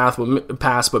towards a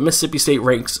pass, but Mississippi State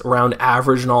ranks around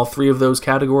average in all three of those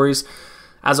categories.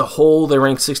 As a whole, they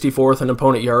rank 64th in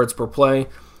opponent yards per play.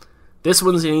 This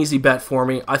one's an easy bet for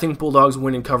me. I think Bulldogs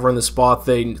win and cover in the spot.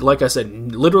 They, like I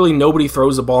said, literally nobody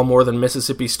throws the ball more than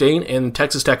Mississippi State, and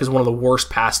Texas Tech is one of the worst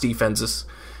pass defenses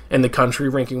in the country,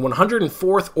 ranking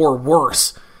 104th or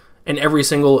worse in every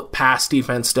single pass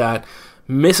defense stat.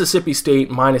 Mississippi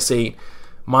State -8,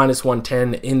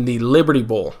 -110 in the Liberty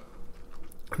Bowl.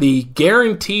 The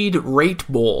Guaranteed Rate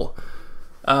Bowl.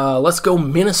 Let's go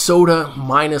Minnesota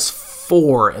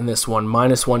 -4 in this one,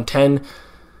 -110.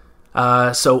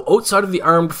 So outside of the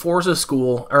Armed Forces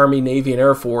School, Army, Navy, and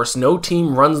Air Force, no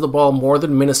team runs the ball more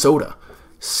than Minnesota.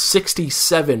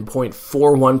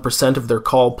 67.41% of their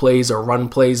call plays are run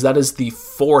plays. That is the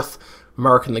 4th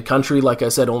mark in the country. Like I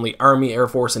said, only Army, Air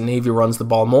Force, and Navy runs the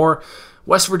ball more.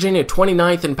 West Virginia,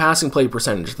 29th in passing play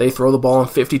percentage. They throw the ball in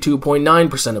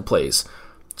 52.9% of plays.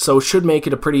 So should make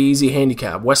it a pretty easy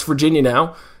handicap. West Virginia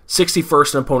now,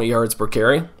 61st in opponent yards per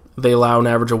carry. They allow an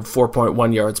average of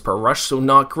 4.1 yards per rush, so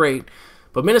not great.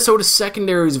 But Minnesota's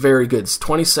secondary is very good. It's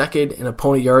 22nd in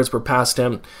opponent yards per pass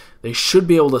attempt. They should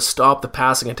be able to stop the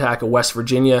passing attack of West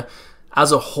Virginia.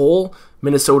 As a whole,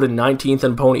 Minnesota 19th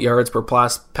in opponent yards per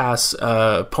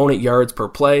opponent yards per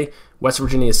play. West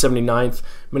Virginia is 79th.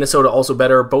 Minnesota also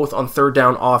better both on third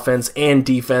down offense and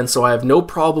defense, so I have no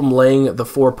problem laying the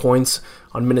 4 points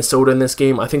on Minnesota in this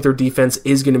game. I think their defense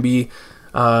is going to be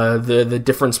the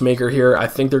difference maker here. I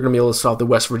think they're going to be able to stop the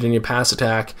West Virginia pass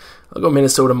attack. I'll go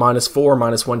Minnesota -4,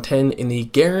 -110 in the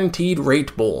Guaranteed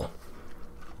Rate Bowl.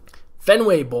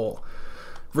 Fenway Bowl,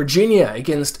 Virginia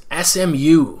against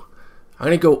SMU. I'm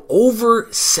going to go over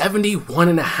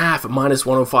 71.5 at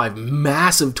 -105.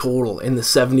 Massive total in the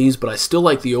 70s, but I still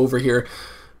like the over here.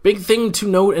 Big thing to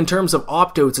note in terms of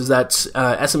opt-outs is that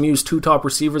SMU's two top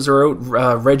receivers are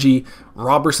out, Reggie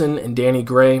Robertson and Danny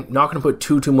Gray. Not going to put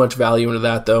too much value into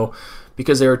that, though,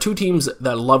 because there are two teams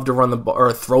that love to run the ball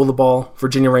or throw the ball.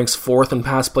 Virginia ranks 4th in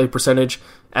pass play percentage.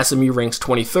 SMU ranks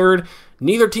 23rd.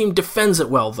 Neither team defends it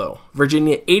well, though.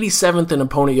 Virginia 87th in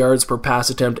opponent yards per pass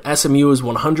attempt. SMU is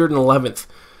 111th.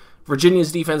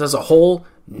 Virginia's defense as a whole,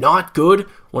 not good.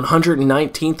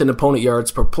 119th in opponent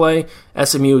yards per play.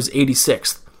 SMU is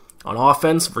 86th. On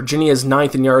offense, Virginia is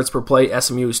 9th in yards per play.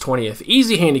 SMU is 20th.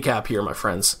 Easy handicap here, my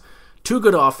friends. Two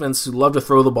good offenses who love to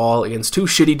throw the ball against two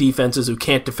shitty defenses who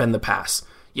can't defend the pass.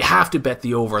 You have to bet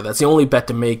the over. That's the only bet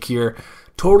to make here.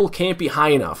 Total can't be high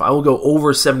enough. I will go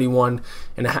over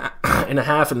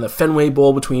 71.5 in the Fenway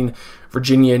Bowl between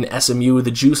Virginia and SMU.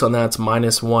 The juice on that's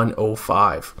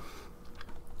 -105.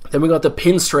 Then we got the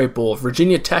Pinstripe Bowl.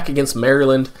 Virginia Tech against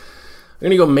Maryland. I'm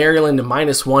going to go Maryland to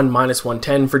 -1,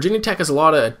 -110. Virginia Tech has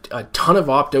a ton of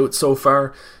opt-outs so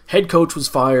far. Head coach was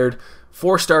fired.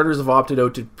 4 starters have opted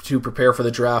out to prepare for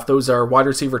the draft. Those are wide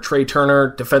receiver Trey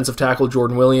Turner, defensive tackle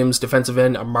Jordan Williams, defensive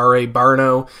end Amare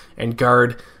Barno, and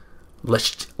guard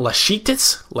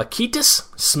Laketis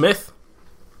Smith.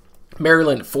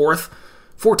 Maryland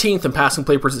 14th in passing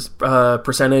play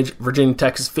percentage. Virginia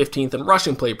Tech is 15th in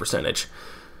rushing play percentage.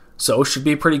 So, should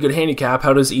be a pretty good handicap.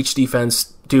 How does each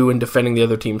defense do in defending the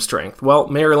other team's strength? Well,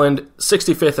 Maryland,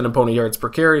 65th in opponent yards per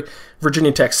carry.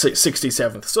 Virginia Tech,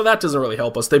 67th. So that doesn't really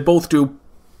help us. They both do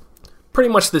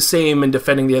pretty much the same in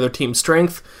defending the other team's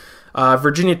strength.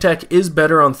 Virginia Tech is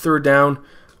better on third down,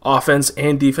 offense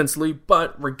and defensively.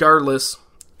 But regardless,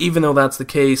 even though that's the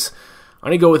case, I'm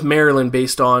going to go with Maryland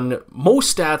based on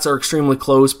most stats are extremely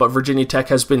close, but Virginia Tech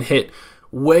has been hit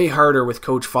way harder with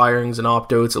coach firings and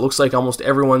opt-outs. It looks like almost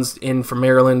everyone's in for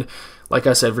Maryland. Like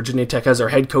I said, Virginia Tech has their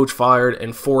head coach fired,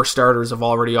 and 4 starters have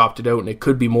already opted out, and it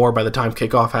could be more by the time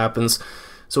kickoff happens.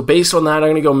 So based on that, I'm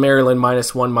going to go Maryland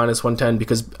 -1, -110,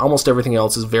 because almost everything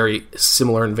else is very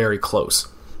similar and very close.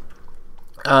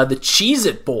 The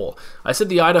Cheez-It Bowl. I said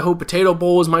the Idaho Potato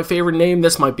Bowl is my favorite name.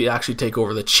 This might be actually take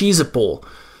over. The Cheez-It Bowl.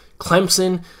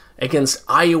 Clemson against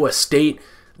Iowa State.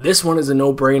 This one is a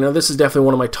no-brainer. This is definitely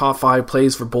one of my top 5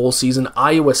 plays for bowl season.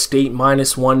 Iowa State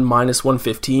 -1,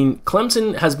 -115.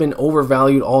 Clemson has been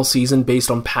overvalued all season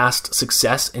based on past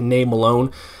success in name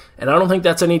alone, and I don't think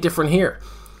that's any different here.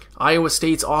 Iowa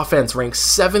State's offense ranks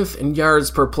 7th in yards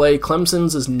per play.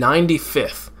 Clemson's is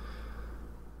 95th.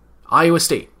 Iowa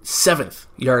State, 7th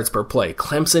yards per play.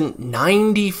 Clemson,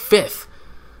 95th.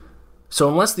 So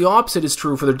unless the opposite is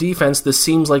true for their defense, this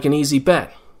seems like an easy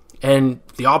bet. And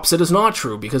the opposite is not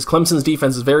true, because Clemson's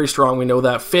defense is very strong. We know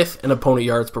that, 5th in opponent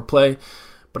yards per play.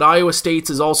 But Iowa State's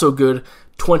is also good,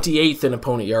 28th in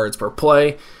opponent yards per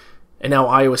play. And now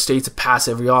Iowa State's a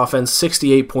pass-heavy offense.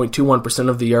 68.21%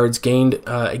 of the yards gained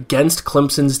against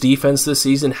Clemson's defense this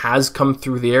season has come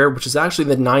through the air, which is actually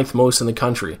the 9th most in the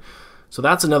country. So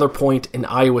that's another point in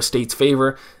Iowa State's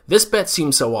favor. This bet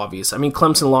seems so obvious. I mean,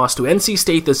 Clemson lost to NC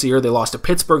State this year, they lost to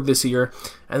Pittsburgh this year,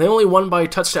 and they only won by a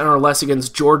touchdown or less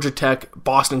against Georgia Tech,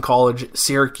 Boston College,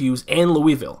 Syracuse, and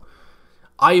Louisville.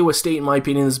 Iowa State, in my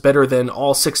opinion, is better than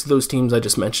all 6 of those teams I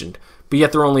just mentioned, but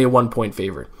yet they're only a 1-point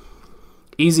favorite.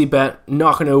 Easy bet,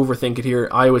 not going to overthink it here.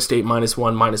 Iowa State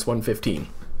 -1, -115.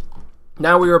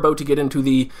 Now we are about to get into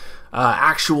the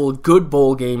actual good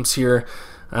bowl games here.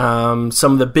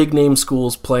 Some of the big name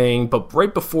schools playing, but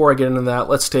right before I get into that,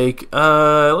 let's take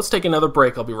another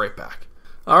break. I'll be right back.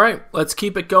 All right, let's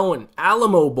keep it going.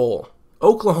 Alamo Bowl,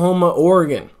 Oklahoma,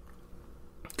 Oregon.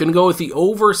 Gonna go with the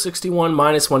over 61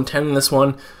 -110 in this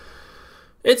one.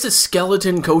 It's a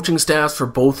skeleton coaching staff for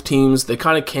both teams. They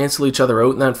kind of cancel each other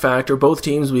out in that factor. Both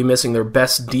teams will be missing their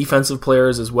best defensive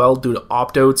players as well due to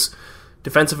opt-outs.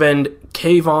 Defensive end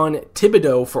Kayvon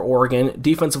Thibodeau for Oregon.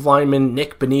 Defensive lineman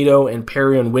Nick Benito and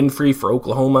Perrion Winfrey for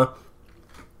Oklahoma.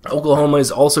 Oklahoma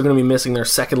is also going to be missing their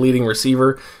second leading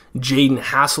receiver, Jaden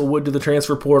Hasselwood, to the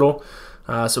transfer portal.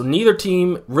 So neither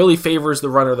team really favors the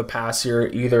run or the pass here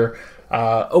either.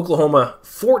 Oklahoma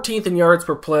 14th in yards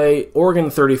per play, Oregon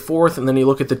 34th, and then you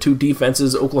look at the two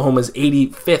defenses, Oklahoma's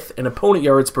 85th in opponent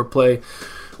yards per play,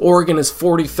 Oregon is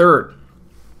 43rd.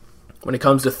 When it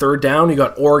comes to third down, you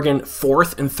got Oregon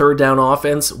 4th in third down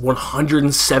offense,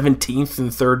 117th in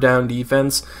third down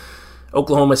defense.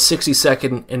 Oklahoma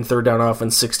 62nd in third down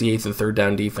offense, 68th in third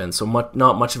down defense. So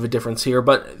not much of a difference here,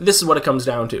 but this is what it comes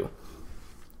down to.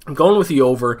 I'm going with the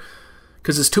over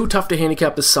because it's too tough to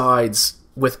handicap the sides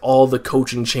with all the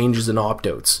coaching changes and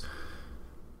opt-outs.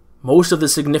 Most of the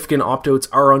significant opt-outs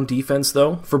are on defense,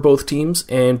 though, for both teams,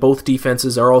 and both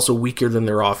defenses are also weaker than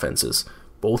their offenses.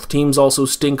 Both teams also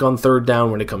stink on third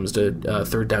down when it comes to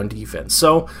third down defense.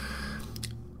 So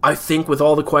I think with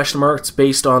all the question marks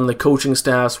based on the coaching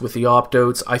staffs with the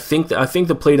opt-outs, I think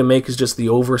the play to make is just the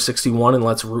over 61 and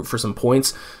let's root for some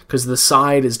points because the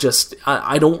side is just,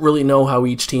 I don't really know how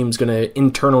each team's going to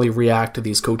internally react to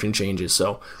these coaching changes.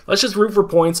 So let's just root for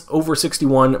points, over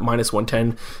 61,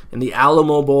 -110 in the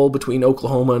Alamo Bowl between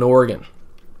Oklahoma and Oregon.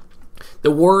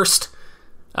 The worst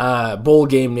bowl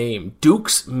game name,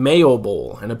 Duke's Mayo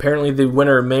Bowl, and apparently the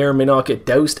winner may or may not get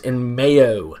doused in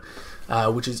mayo,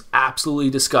 which is absolutely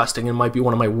disgusting and might be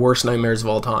one of my worst nightmares of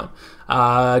all time.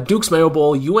 Duke's Mayo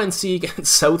Bowl, UNC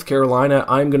against South Carolina.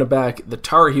 I'm going to back the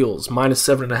Tar Heels,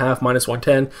 -7.5,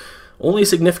 -110. Only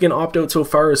significant opt-out so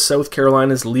far is South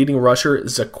Carolina's leading rusher,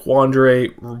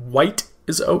 Zaquandre White,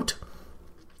 is out.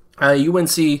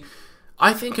 UNC...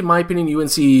 I think, in my opinion,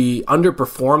 UNC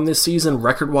underperformed this season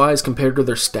record-wise compared to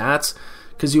their stats,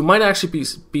 because you might actually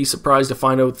be surprised to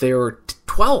find out they were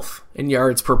 12th in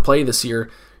yards per play this year,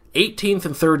 18th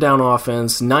in third down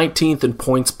offense, 19th in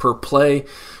points per play.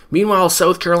 Meanwhile,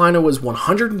 South Carolina was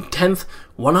 110th,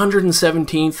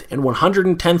 117th, and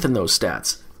 110th in those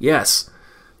stats. Yes,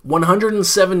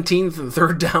 117th in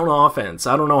third down offense.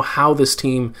 I don't know how this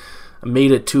team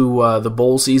made it to the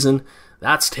bowl season.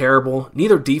 That's terrible.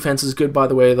 Neither defense is good, by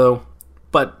the way, though.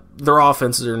 But their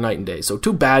offenses are night and day. So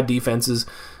two bad defenses,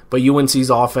 but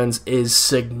UNC's offense is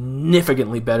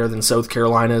significantly better than South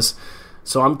Carolina's.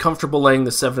 So I'm comfortable laying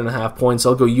the 7.5 points.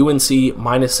 I'll go UNC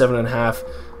 -7.5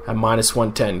 at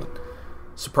 -110.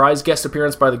 Surprise guest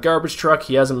appearance by the garbage truck.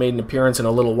 He hasn't made an appearance in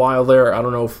a little while there. I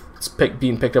don't know if it's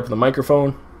being picked up in the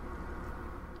microphone.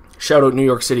 Shout out New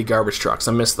York City garbage trucks.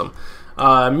 I miss them.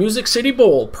 Music City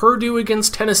Bowl, Purdue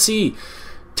against Tennessee.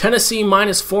 Tennessee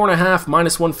minus 4.5,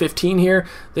 minus 115 here.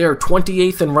 They are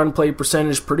 28th in run play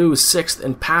percentage. Purdue is 6th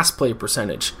in pass play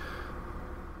percentage.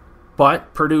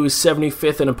 But Purdue is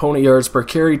 75th in opponent yards per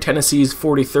carry. Tennessee is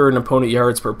 43rd in opponent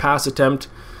yards per pass attempt.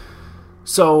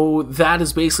 So that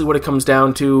is basically what it comes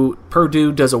down to.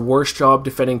 Purdue does a worse job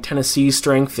defending Tennessee's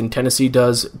strength than Tennessee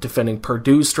does defending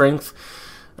Purdue's strength.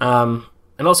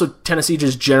 And also, Tennessee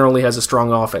just generally has a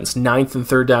strong offense. 9th in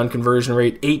third down conversion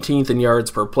rate, 18th in yards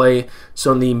per play.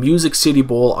 So in the Music City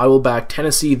Bowl, I will back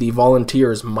Tennessee, the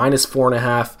Volunteers, minus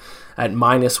 4.5 at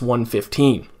minus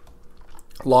 115.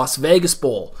 Las Vegas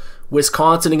Bowl,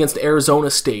 Wisconsin against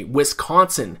Arizona State.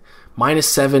 Wisconsin, minus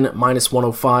 7, minus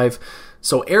 105.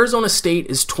 So Arizona State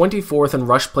is 24th in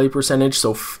rush play percentage,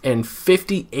 and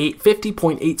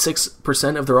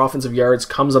 50.86% of their offensive yards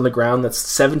comes on the ground. That's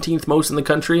 17th most in the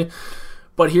country.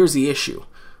 But here's the issue.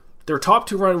 Their top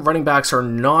two running backs are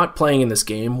not playing in this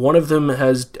game. One of them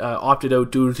has opted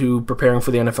out due to preparing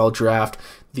for the NFL draft.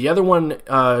 The other one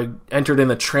entered in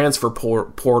the transfer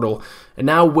portal. And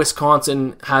now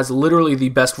Wisconsin has literally the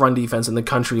best run defense in the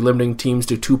country, limiting teams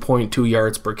to 2.2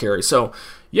 yards per carry. So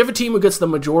you have a team who gets the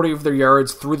majority of their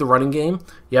yards through the running game.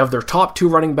 You have their top two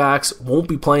running backs won't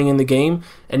be playing in the game,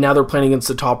 and now they're playing against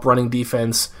the top running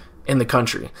defense in the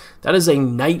country. That is a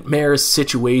nightmare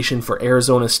situation for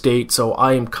Arizona State, so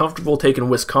I am comfortable taking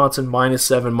Wisconsin minus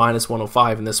 7, minus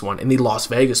 105 in this one, in the Las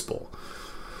Vegas Bowl.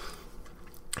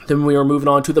 Then we are moving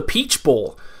on to the Peach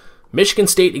Bowl. Michigan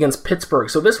State against Pittsburgh.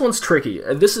 So this one's tricky.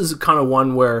 This is kind of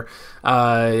one where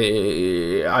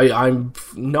I'm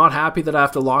not happy that I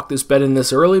have to lock this bet in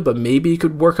this early, but maybe it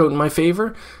could work out in my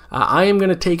favor. I am going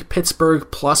to take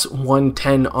Pittsburgh plus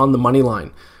 110 on the money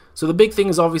line. So the big thing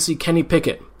is obviously Kenny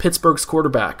Pickett, Pittsburgh's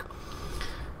quarterback.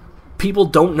 People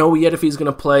don't know yet if he's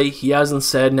going to play. He hasn't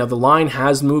said. Now the line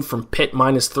has moved from Pitt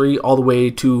minus 3 all the way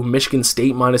to Michigan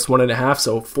State minus 1.5.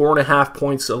 So 4.5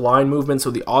 points of line movement. So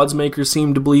the odds makers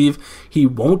seem to believe he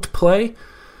won't play.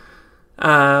 But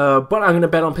I'm going to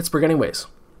bet on Pittsburgh anyways.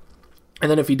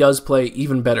 And then if he does play,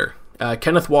 even better.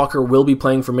 Kenneth Walker will be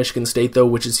playing for Michigan State though,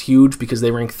 which is huge because they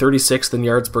rank 36th in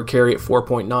yards per carry at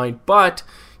 4.9. But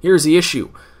here's the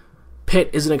issue.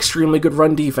 Pitt is an extremely good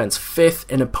run defense, 5th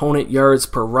in opponent yards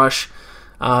per rush.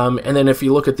 And then if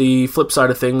you look at the flip side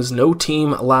of things, no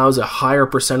team allows a higher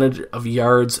percentage of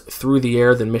yards through the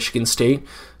air than Michigan State.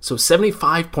 So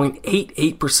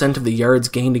 75.88% of the yards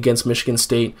gained against Michigan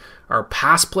State are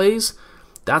pass plays.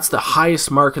 That's the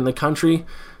highest mark in the country.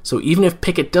 So even if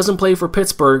Pickett doesn't play for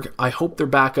Pittsburgh, I hope their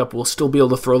backup will still be able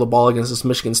to throw the ball against this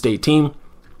Michigan State team.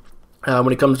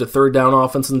 When it comes to third down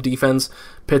offense and defense,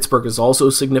 Pittsburgh is also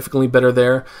significantly better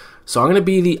there. So I'm going to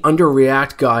be the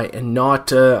underreact guy and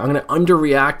not, I'm going to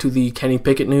underreact to the Kenny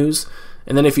Pickett news.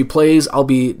 And then if he plays, I'll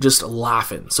be just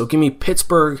laughing. So give me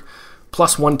Pittsburgh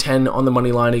plus 110 on the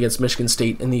money line against Michigan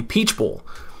State in the Peach Bowl.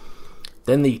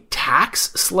 Then the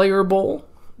Tax Slayer Bowl.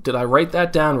 Did I write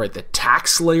that down right? The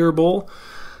Tax Slayer Bowl.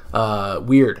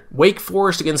 Weird. Wake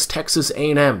Forest against Texas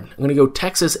A&M. I'm going to go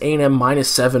Texas A&M minus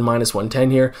 7, minus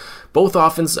 110 here. Both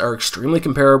offenses are extremely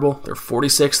comparable. They're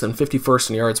 46th and 51st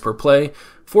in yards per play,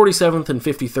 47th and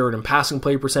 53rd in passing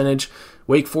play percentage.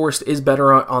 Wake Forest is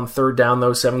better on third down,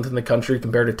 though, 7th in the country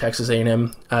compared to Texas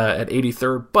A&M at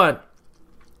 83rd. But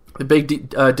the big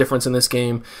difference in this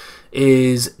game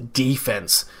is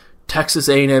defense. Texas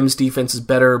A&M's defense is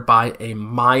better by a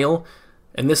mile.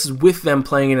 And this is with them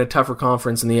playing in a tougher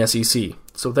conference in the SEC.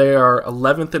 So they are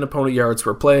 11th in opponent yards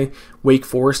per play. Wake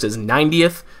Forest is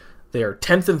 90th. They are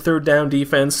 10th in third down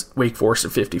defense. Wake Forest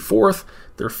is 54th.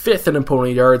 They're 5th in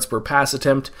opponent yards per pass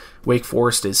attempt. Wake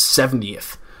Forest is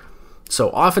 70th. So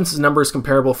offense's number is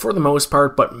comparable for the most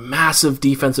part, but massive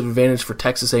defensive advantage for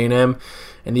Texas A&M.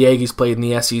 And the Aggies played in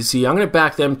the SEC. I'm going to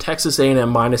back them Texas A&M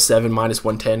minus 7, minus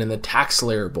 110 in the Tax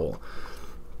Slayer Bowl.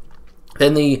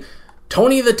 Then the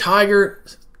Tony the Tiger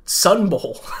Sun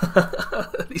Bowl.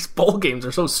 These bowl games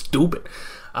are so stupid.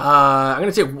 I'm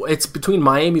going to take, it's between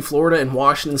Miami, Florida, and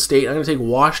Washington State. I'm going to take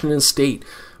Washington State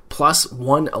plus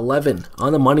 111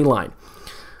 on the money line.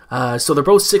 So they're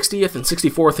both 60th and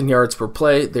 64th in yards per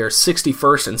play. They're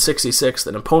 61st and 66th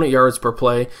in opponent yards per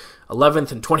play,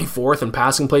 11th and 24th in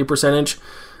passing play percentage.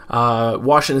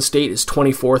 Washington State is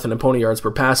 24th in opponent yards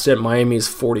per pass attempt. Miami is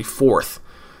 44th.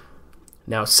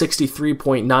 Now,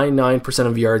 63.99%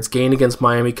 of yards gained against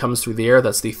Miami comes through the air.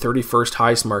 That's the 31st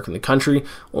highest mark in the country.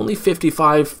 Only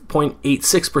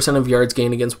 55.86% of yards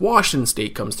gained against Washington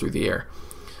State comes through the air.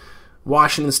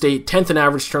 Washington State, 10th in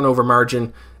average turnover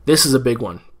margin. This is a big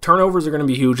one. turnovers are going to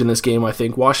be huge in this game, I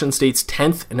think. Washington State's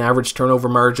 10th in average turnover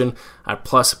margin at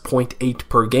plus 0.8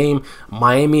 per game.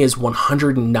 Miami is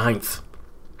 109th.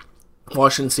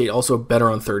 Washington State also better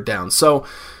on third down. So,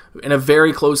 in a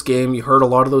very close game, you heard a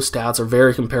lot of those stats are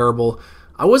very comparable.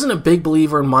 I wasn't a big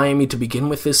believer in Miami to begin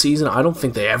with this season. I don't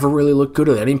think they ever really looked good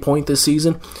at any point this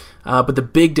season. But the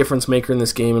big difference maker in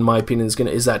this game, in my opinion,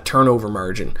 is that turnover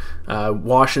margin.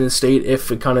 Washington State,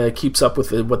 if it kind of keeps up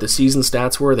with what the season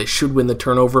stats were, they should win the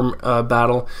turnover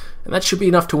battle, and that should be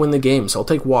enough to win the game. So I'll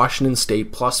take Washington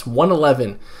State plus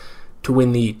 111 to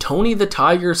win the Tony the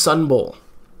Tiger Sun Bowl.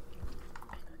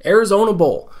 Arizona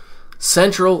Bowl,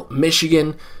 Central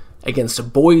Michigan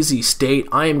against Boise State.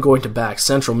 I am going to back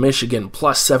Central Michigan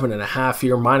plus 7.5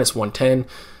 here, minus 110.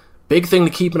 Big thing to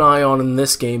keep an eye on in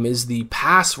this game is the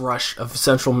pass rush of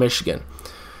Central Michigan.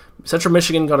 Central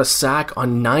Michigan got a sack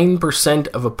on 9%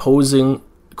 of opposing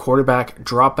quarterback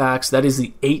dropbacks. That is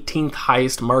the 18th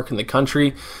highest mark in the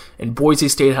country. And Boise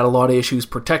State had a lot of issues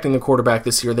protecting the quarterback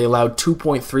this year. They allowed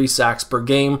 2.3 sacks per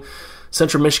game.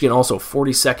 Central Michigan also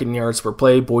 42nd in yards per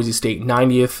play. Boise State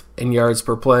 90th in yards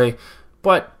per play.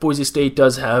 But Boise State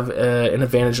does have an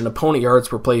advantage in opponent yards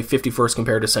per play, 51st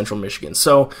compared to Central Michigan.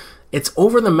 So it's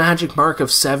over the magic mark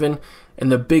of 7,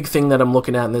 and the big thing that I'm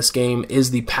looking at in this game is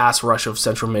the pass rush of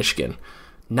Central Michigan.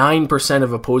 9%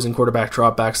 of opposing quarterback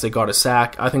dropbacks, they got a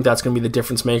sack. I think that's going to be the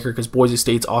difference maker because Boise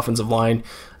State's offensive line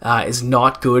is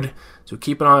not good. So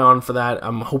keep an eye on for that.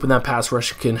 I'm hoping that pass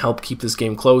rush can help keep this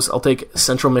game close. I'll take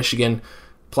Central Michigan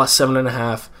plus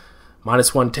 7.5,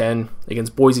 minus 110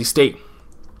 against Boise State.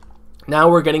 Now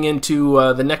we're getting into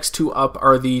the next two up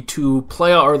are the two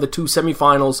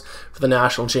semifinals for the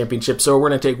national championship. So we're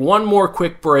going to take one more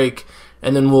quick break,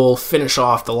 and then we'll finish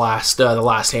off the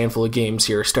last handful of games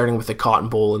here, starting with the Cotton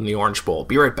Bowl and the Orange Bowl.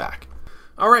 Be right back.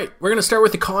 All right, we're going to start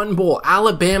with the Cotton Bowl.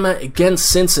 Alabama against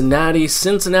Cincinnati.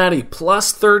 Cincinnati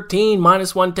plus 13,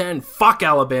 minus 110. Fuck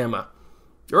Alabama.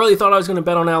 You really thought I was going to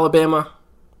bet on Alabama?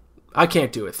 I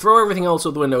can't do it. Throw everything else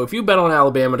out the window. If you bet on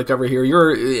Alabama to cover here,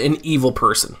 you're an evil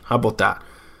person. How about that?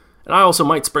 And I also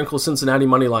might sprinkle Cincinnati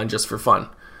money line just for fun.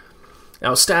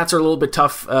 Now, stats are a little bit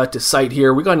tough to cite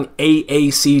here. We got an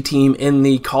AAC team in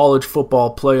the college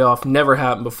football playoff. Never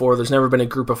happened before. There's never been a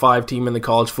group of 5 team in the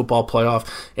college football playoff.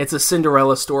 It's a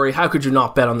Cinderella story. How could you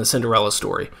not bet on the Cinderella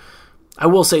story? I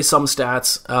will say some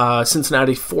stats.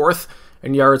 Cincinnati 4th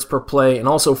in yards per play, and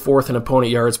also 4th in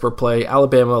opponent yards per play.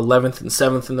 Alabama 11th and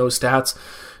 7th in those stats.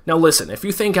 Now listen, if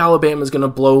you think Alabama is going to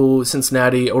blow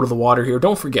Cincinnati out of the water here,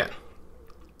 don't forget.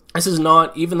 This is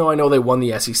not, even though I know they won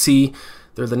the SEC,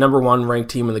 they're the number 1 ranked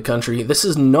team in the country, this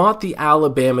is not the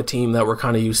Alabama team that we're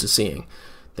kind of used to seeing.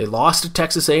 They lost to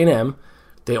Texas A&M.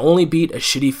 They only beat a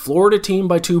shitty Florida team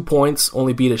by 2 points,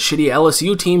 only beat a shitty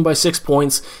LSU team by 6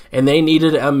 points, and they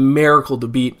needed a miracle to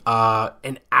beat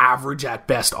an average at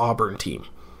best Auburn team.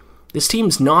 This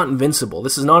team's not invincible.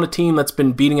 This is not a team that's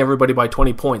been beating everybody by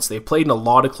 20 points. They've played in a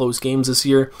lot of close games this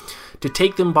year. To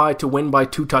take them to win by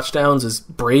 2 touchdowns is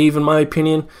brave in my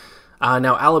opinion.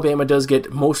 Now, Alabama does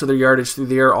get most of their yardage through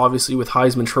the air, obviously with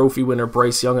Heisman Trophy winner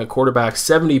Bryce Young at quarterback.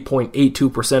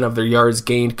 70.82% of their yards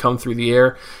gained come through the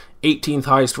air. 18th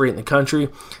highest rate in the country.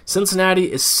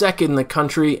 Cincinnati is 2nd in the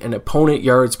country in opponent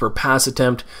yards per pass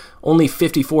attempt. Only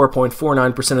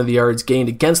 54.49% of the yards gained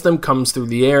against them comes through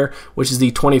the air, which is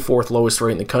the 24th lowest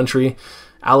rate in the country.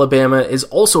 Alabama is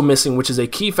also missing, which is a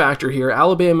key factor here.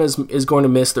 Alabama is going to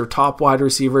miss their top wide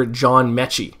receiver, John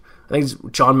Mechie. I think it's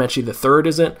John Mechie III,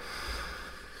 isn't it?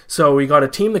 So we got a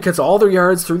team that gets all their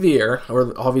yards through the air,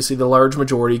 or obviously the large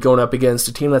majority, going up against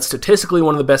a team that's statistically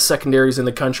one of the best secondaries in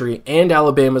the country, and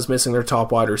Alabama's missing their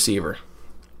top wide receiver.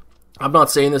 I'm not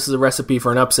saying this is a recipe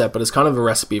for an upset, but it's kind of a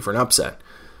recipe for an upset.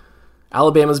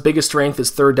 Alabama's biggest strength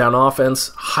is third down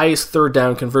offense, highest third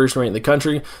down conversion rate in the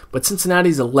country, but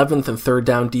Cincinnati's 11th in third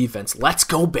down defense. Let's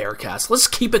go Bearcats. Let's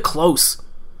keep it close.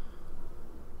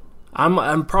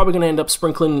 I'm probably going to end up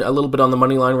sprinkling a little bit on the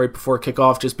money line right before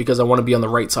kickoff just because I want to be on the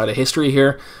right side of history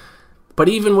here. But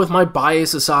even with my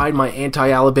bias aside, my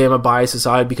anti-Alabama bias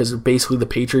aside, because they're basically the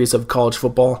Patriots of college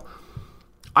football,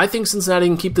 I think Cincinnati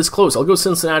can keep this close. I'll go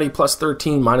Cincinnati plus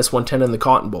 13, minus 110 in the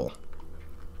Cotton Bowl.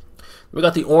 We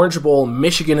got the Orange Bowl,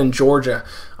 Michigan and Georgia.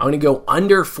 I'm going to go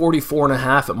under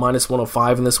 44.5 at minus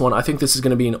 105 in this one. I think this is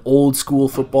going to be an old school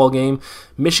football game.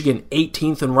 Michigan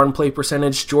 18th in run play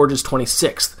percentage, Georgia's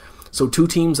 26th. So 2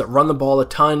 teams that run the ball a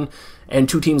ton, and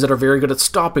 2 teams that are very good at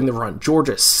stopping the run.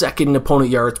 Georgia 2nd in opponent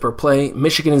yards per play.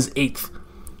 Michigan is 8th.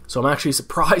 So I'm actually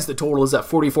surprised the total is at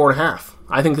 44.5.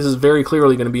 I think this is very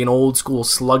clearly going to be an old school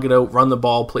slug it out, run the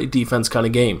ball, play defense kind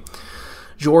of game.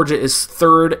 Georgia is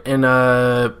 3rd in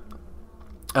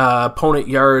opponent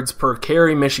yards per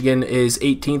carry. Michigan is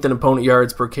 18th in opponent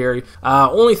yards per carry.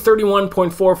 Only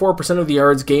 31.44% of the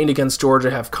yards gained against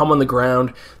Georgia have come on the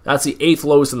ground. That's the 8th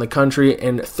lowest in the country,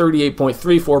 and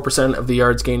 38.34% of the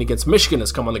yards gained against Michigan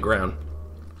has come on the ground.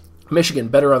 Michigan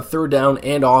better on third down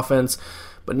and offense,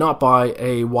 but not by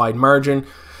a wide margin.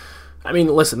 I mean,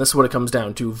 listen, this is what it comes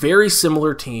down to. Very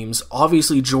similar teams.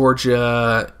 Obviously,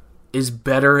 Georgia is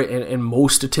better in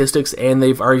most statistics, and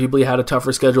they've arguably had a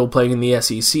tougher schedule playing in the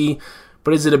SEC.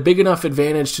 But is it a big enough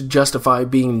advantage to justify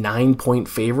being 9-point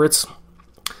favorites?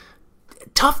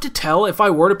 Tough to tell. If I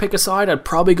were to pick a side, I'd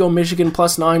probably go Michigan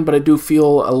 +9, but I do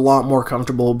feel a lot more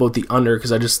comfortable about the under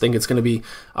because I just think it's going to be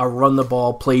a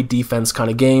run-the-ball, play defense kind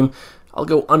of game. I'll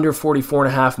go under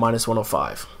 44.5,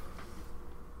 -105.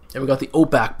 And we got the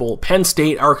OPAC Bowl, Penn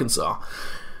State, Arkansas.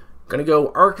 Going to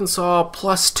go Arkansas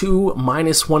 +2,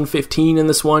 -115 in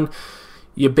this one.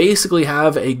 You basically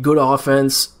have a good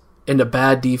offense and a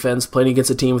bad defense playing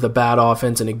against a team with a bad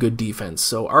offense and a good defense.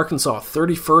 So Arkansas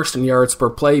 31st in yards per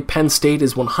play. Penn State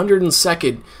is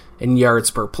 102nd in yards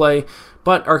per play.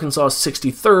 But Arkansas is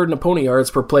 63rd in opponent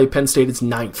yards per play. Penn State is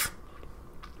 9th.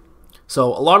 So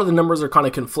a lot of the numbers are kind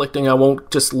of conflicting. I won't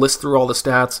just list through all the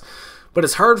stats. But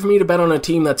it's hard for me to bet on a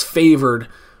team that's favored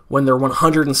when they're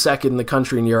 102nd in the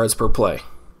country in yards per play.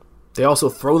 They also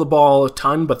throw the ball a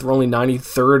ton, but they're only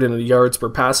 93rd in yards per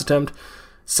pass attempt.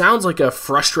 Sounds like a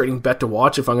frustrating bet to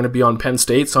watch if I'm going to be on Penn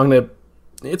State, so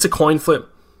it's a coin flip.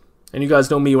 And you guys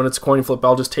know me, when it's a coin flip,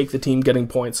 I'll just take the team getting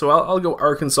points. So I'll go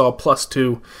Arkansas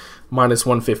 +2,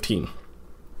 -115.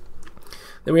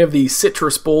 Then we have the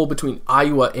Citrus Bowl between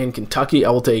Iowa and Kentucky.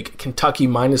 I will take Kentucky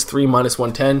 -3,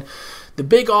 -110. The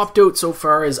big opt-out so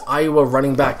far is Iowa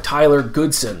running back Tyler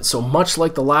Goodson. So much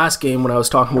like the last game when I was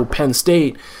talking about Penn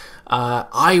State,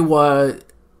 Iowa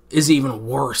is even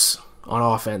worse on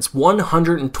offense.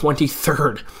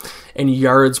 123rd in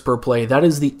yards per play. That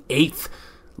is the 8th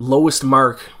lowest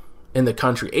mark in the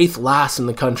country. 8th last in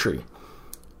the country.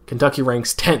 Kentucky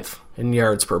ranks 10th in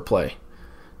yards per play.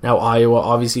 Now Iowa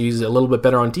obviously is a little bit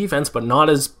better on defense, but not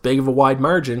as big of a wide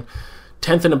margin.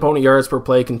 10th in opponent yards per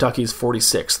play. Kentucky is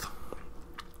 46th.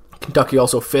 Kentucky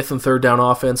also 5th in third down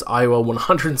offense. Iowa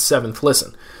 107th.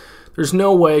 Listen, there's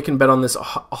no way I can bet on this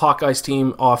Hawkeyes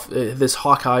team off this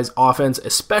Hawkeyes offense,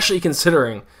 especially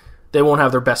considering they won't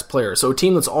have their best player. So a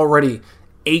team that's already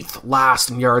 8th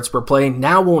last in yards per play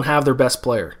now won't have their best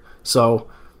player. So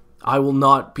I will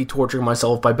not be torturing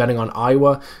myself by betting on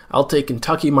Iowa. I'll take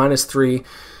Kentucky -3,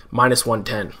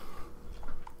 -110.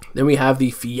 Then we have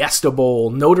the Fiesta Bowl,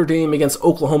 Notre Dame against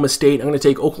Oklahoma State. I'm going to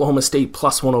take Oklahoma State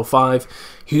 +105.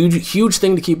 Huge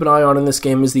thing to keep an eye on in this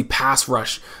game is the pass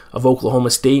rush of Oklahoma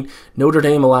State. Notre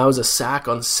Dame allows a sack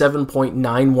on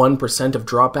 7.91% of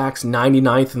dropbacks,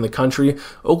 99th in the country.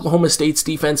 Oklahoma State's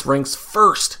defense ranks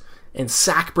 1st in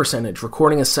sack percentage,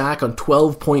 recording a sack on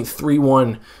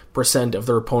 12.31% of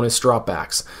their opponent's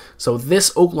dropbacks. So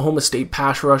this Oklahoma State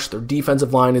pass rush, their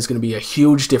defensive line, is going to be a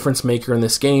huge difference maker in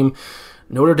this game.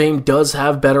 Notre Dame does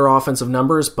have better offensive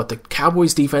numbers, but the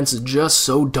Cowboys' defense is just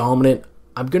so dominant.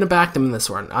 I'm going to back them in this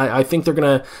one. I think they're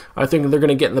going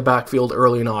to get in the backfield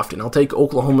early and often. I'll take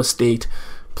Oklahoma State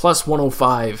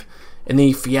 +105 in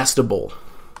the Fiesta Bowl.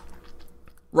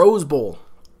 Rose Bowl,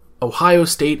 Ohio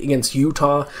State against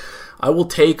Utah. I will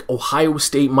take Ohio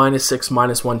State -6,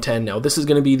 -110. Now, this is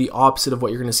going to be the opposite of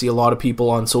what you're going to see a lot of people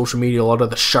on social media, a lot of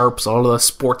the sharps, a lot of the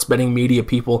sports betting media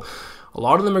people. A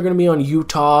lot of them are going to be on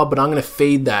Utah, but I'm going to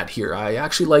fade that here. I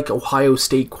actually like Ohio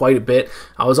State quite a bit.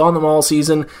 I was on them all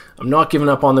season. I'm not giving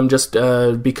up on them just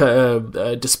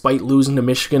because, despite losing to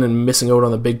Michigan and missing out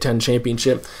on the Big Ten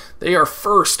championship. They are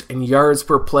 1st in yards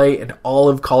per play in all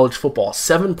of college football,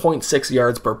 7.6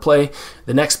 yards per play.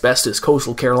 The next best is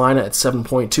Coastal Carolina at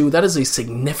 7.2. That is a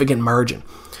significant margin.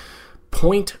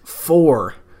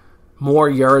 0.4 more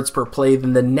yards per play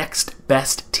than the next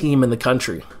best team in the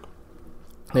country.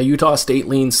 Now, Utah State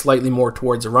leans slightly more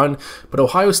towards a run, but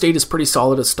Ohio State is pretty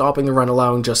solid at stopping the run,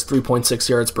 allowing just 3.6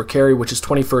 yards per carry, which is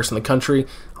 21st in the country.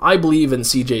 I believe in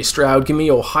C.J. Stroud. Give me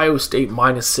Ohio State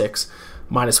 -6,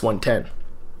 -110.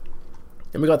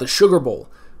 Then we got the Sugar Bowl.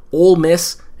 Ole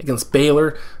Miss against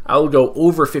Baylor. I will go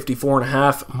over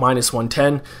 54.5,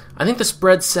 -110. I think the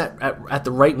spread's set at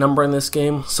the right number in this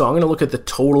game, so I'm going to look at the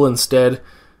total instead.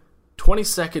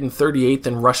 22nd and 38th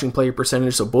in rushing play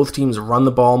percentage, so both teams run the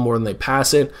ball more than they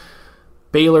pass it.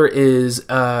 Baylor is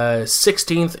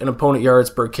 16th in opponent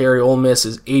yards per carry. Ole Miss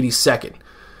is 82nd.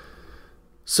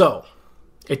 So,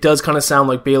 it does kind of sound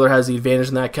like Baylor has the advantage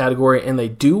in that category, and they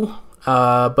do.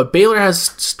 But Baylor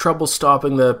has trouble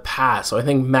stopping the pass, so I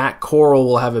think Matt Corral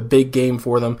will have a big game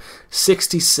for them.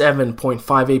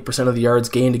 67.58% of the yards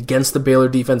gained against the Baylor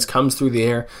defense comes through the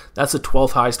air. That's the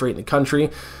 12th highest rate in the country.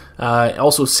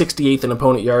 Also 68th in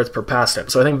opponent yards per pass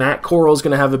attempt. So I think Matt Corral is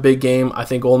going to have a big game. I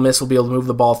think Ole Miss will be able to move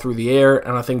the ball through the air,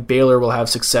 and I think Baylor will have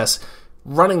success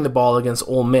running the ball against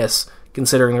Ole Miss,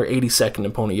 considering their 82nd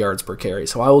opponent yards per carry.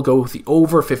 So I will go with the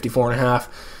over 54.5,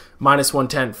 minus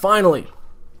 110. Finally,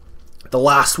 the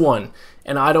last one.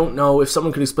 And I don't know if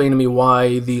someone could explain to me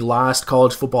why the last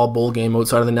college football bowl game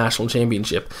outside of the national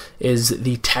championship is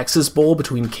the Texas Bowl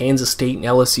between Kansas State and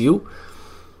LSU.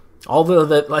 All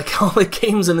the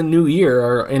games in the new year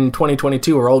are in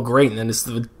 2022 are all great, and then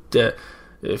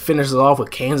it finishes off with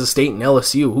Kansas State and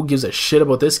LSU. Who gives a shit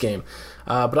about this game?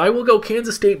 But I will go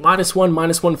Kansas State -1,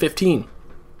 minus 115.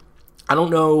 I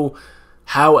don't know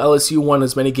how LSU won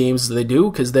as many games as they do,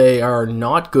 because they are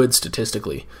not good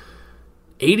statistically.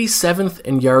 87th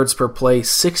in yards per play,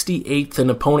 68th in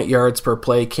opponent yards per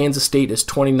play. Kansas State is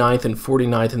 29th and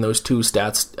 49th in those two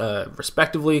stats,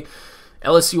 respectively.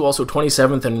 LSU also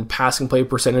 27th in passing play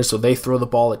percentage, so they throw the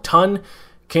ball a ton.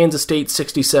 Kansas State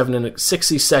 67 and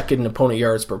 62nd in opponent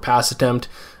yards per pass attempt.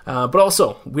 But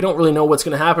also, we don't really know what's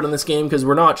going to happen in this game because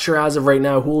we're not sure as of right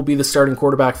now who will be the starting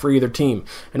quarterback for either team.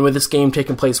 And with this game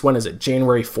taking place, when is it?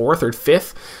 January 4th or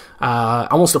 5th?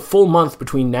 Almost a full month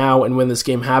between now and when this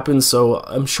game happens, so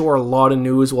I'm sure a lot of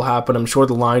news will happen. I'm sure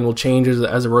the line will change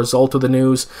as a result of the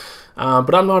news.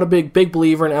 But I'm not a big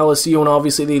believer in LSU, and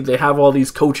obviously they have all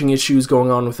these coaching issues going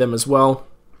on with them as well.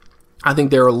 I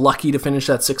think they were lucky to finish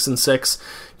at 6-6.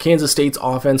 Kansas State's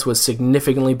offense was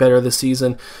significantly better this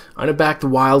season. I'm going to back the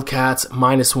Wildcats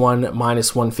 -1,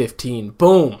 minus 115.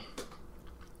 Boom.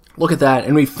 Look at that.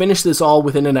 And we finished this all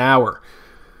within an hour.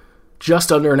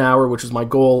 Just under an hour, which was my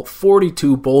goal.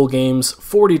 42 bowl games,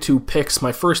 42 picks.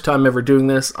 My first time ever doing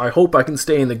this. I hope I can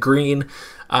stay in the green.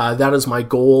 That is my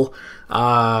goal.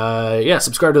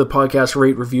 Subscribe to the podcast,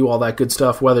 rate, review, all that good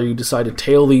stuff. Whether you decide to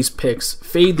tail these picks,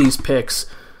 fade these picks,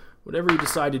 whatever you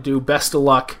decide to do, best of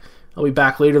luck. I'll be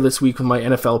back later this week with my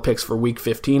NFL picks for Week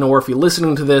 15. Or if you're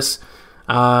listening to this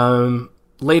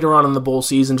later on in the bowl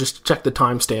season, just check the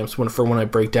timestamps for when I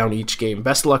break down each game.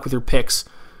 Best of luck with your picks.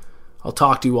 I'll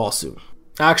talk to you all soon.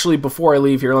 Actually, before I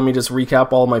leave here, let me just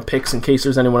recap all my picks in case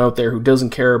there's anyone out there who doesn't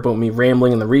care about me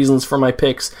rambling and the reasons for my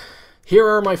picks. Here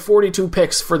are my 42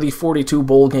 picks for the 42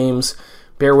 bowl games.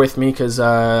 Bear with me because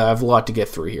I have a lot to get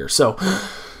through here. So,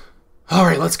 all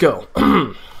right, let's go.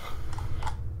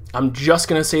 I'm just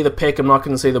going to say the pick. I'm not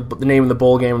going to say the name of the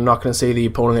bowl game. I'm not going to say the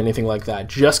opponent, anything like that.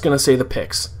 Just going to say the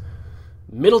picks.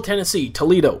 Middle Tennessee,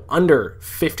 Toledo, under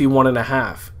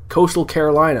 51.5. Coastal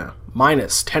Carolina,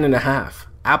 minus 10.5.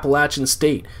 Appalachian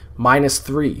State,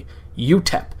 -3.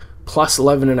 UTEP, plus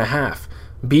 11.5.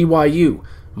 BYU,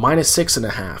 minus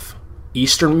 6.5.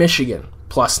 Eastern Michigan,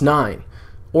 plus 9.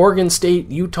 Oregon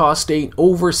State, Utah State,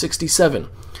 over 67.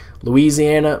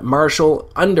 Louisiana, Marshall,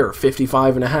 under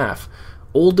 55.5.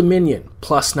 Old Dominion,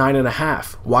 plus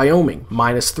 9.5. Wyoming,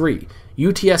 -3.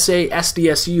 UTSA,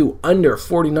 SDSU, under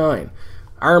 49.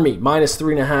 Army, minus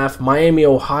 3.5. Miami,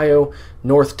 Ohio,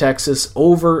 North Texas,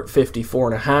 over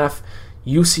 54.5.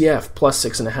 UCF, plus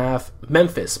 6.5.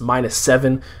 Memphis,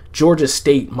 -7. Georgia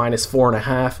State, minus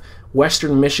 4.5.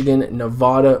 Western Michigan,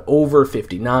 Nevada, over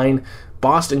 59.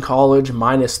 Boston College,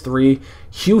 -3.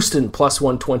 Houston, plus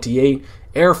 128.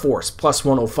 Air Force, plus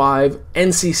 105.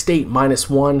 NC State,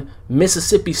 -1.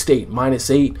 Mississippi State,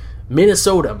 -8.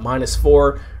 Minnesota,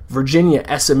 -4. Virginia,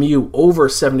 SMU, over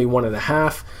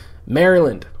 71.5.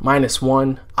 Maryland,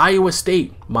 -1. Iowa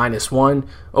State, -1.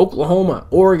 Oklahoma,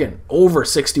 Oregon, over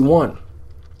 61.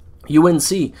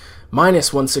 UNC,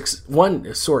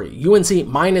 UNC,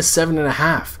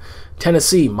 -7.5.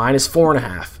 Tennessee,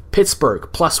 -4.5. Pittsburgh,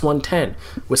 plus 110.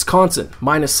 Wisconsin,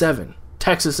 -7.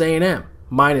 Texas A&M,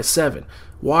 -7.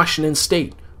 Washington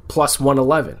State, plus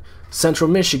 111. Central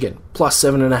Michigan, plus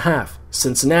 7.5.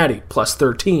 Cincinnati, plus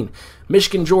 13.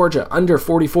 Michigan, Georgia, under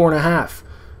 44.5.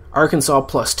 Arkansas,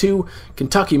 plus 2.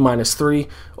 Kentucky, -3.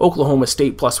 Oklahoma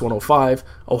State, plus 105.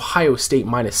 Ohio State,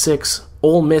 -6.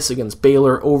 Ole Miss against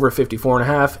Baylor, over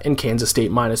 54.5. And Kansas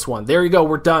State, -1. There you go.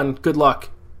 We're done. Good luck.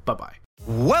 Bye-bye.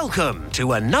 Welcome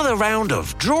to another round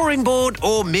of Drawing Board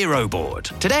or Miro Board.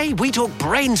 Today we talk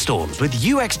brainstorms with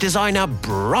UX designer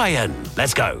Brian.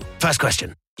 Let's go. First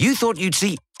question. You thought you'd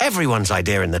see everyone's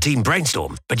idea in the team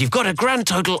brainstorm, but you've got a grand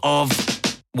total of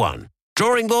 1.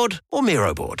 Drawing board or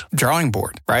Miro board? Drawing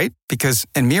board, right? Because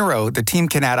in Miro, the team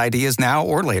can add ideas now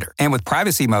or later. And with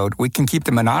privacy mode, we can keep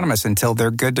them anonymous until they're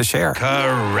good to share.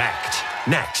 Correct.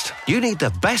 Next, you need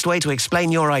the best way to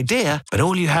explain your idea, but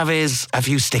all you have is a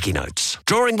few sticky notes.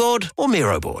 Drawing board or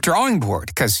Miro board? Drawing board,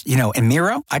 because, in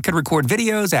Miro, I could record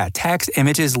videos, add text,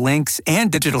 images, links,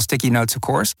 and digital sticky notes, of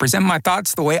course, present my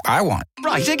thoughts the way I want.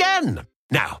 Right again.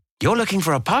 Now, you're looking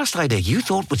for a past idea you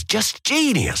thought was just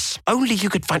genius. Only you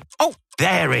could find... Oh,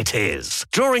 there it is.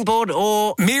 Drawing board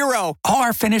or... Miro! All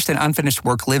our finished and unfinished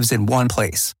work lives in one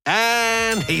place.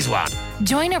 And he's won.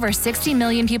 Join over 60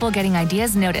 million people getting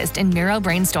ideas noticed in Miro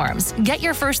Brainstorms. Get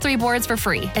your first 3 boards for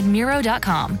free at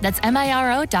Miro.com. That's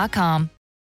Miro.com.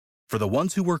 For the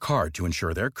ones who work hard to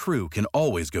ensure their crew can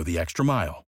always go the extra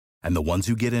mile, and the ones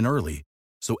who get in early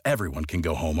so everyone can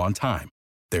go home on time,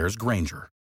 there's Grainger,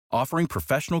 offering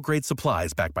professional-grade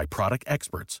supplies backed by product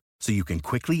experts so you can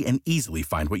quickly and easily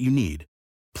find what you need.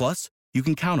 Plus, you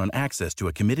can count on access to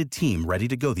a committed team ready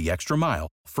to go the extra mile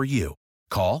for you.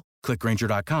 Call, click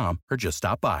Grainger.com, or just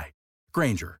stop by.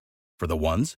 Grainger, for the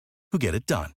ones who get it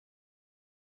done.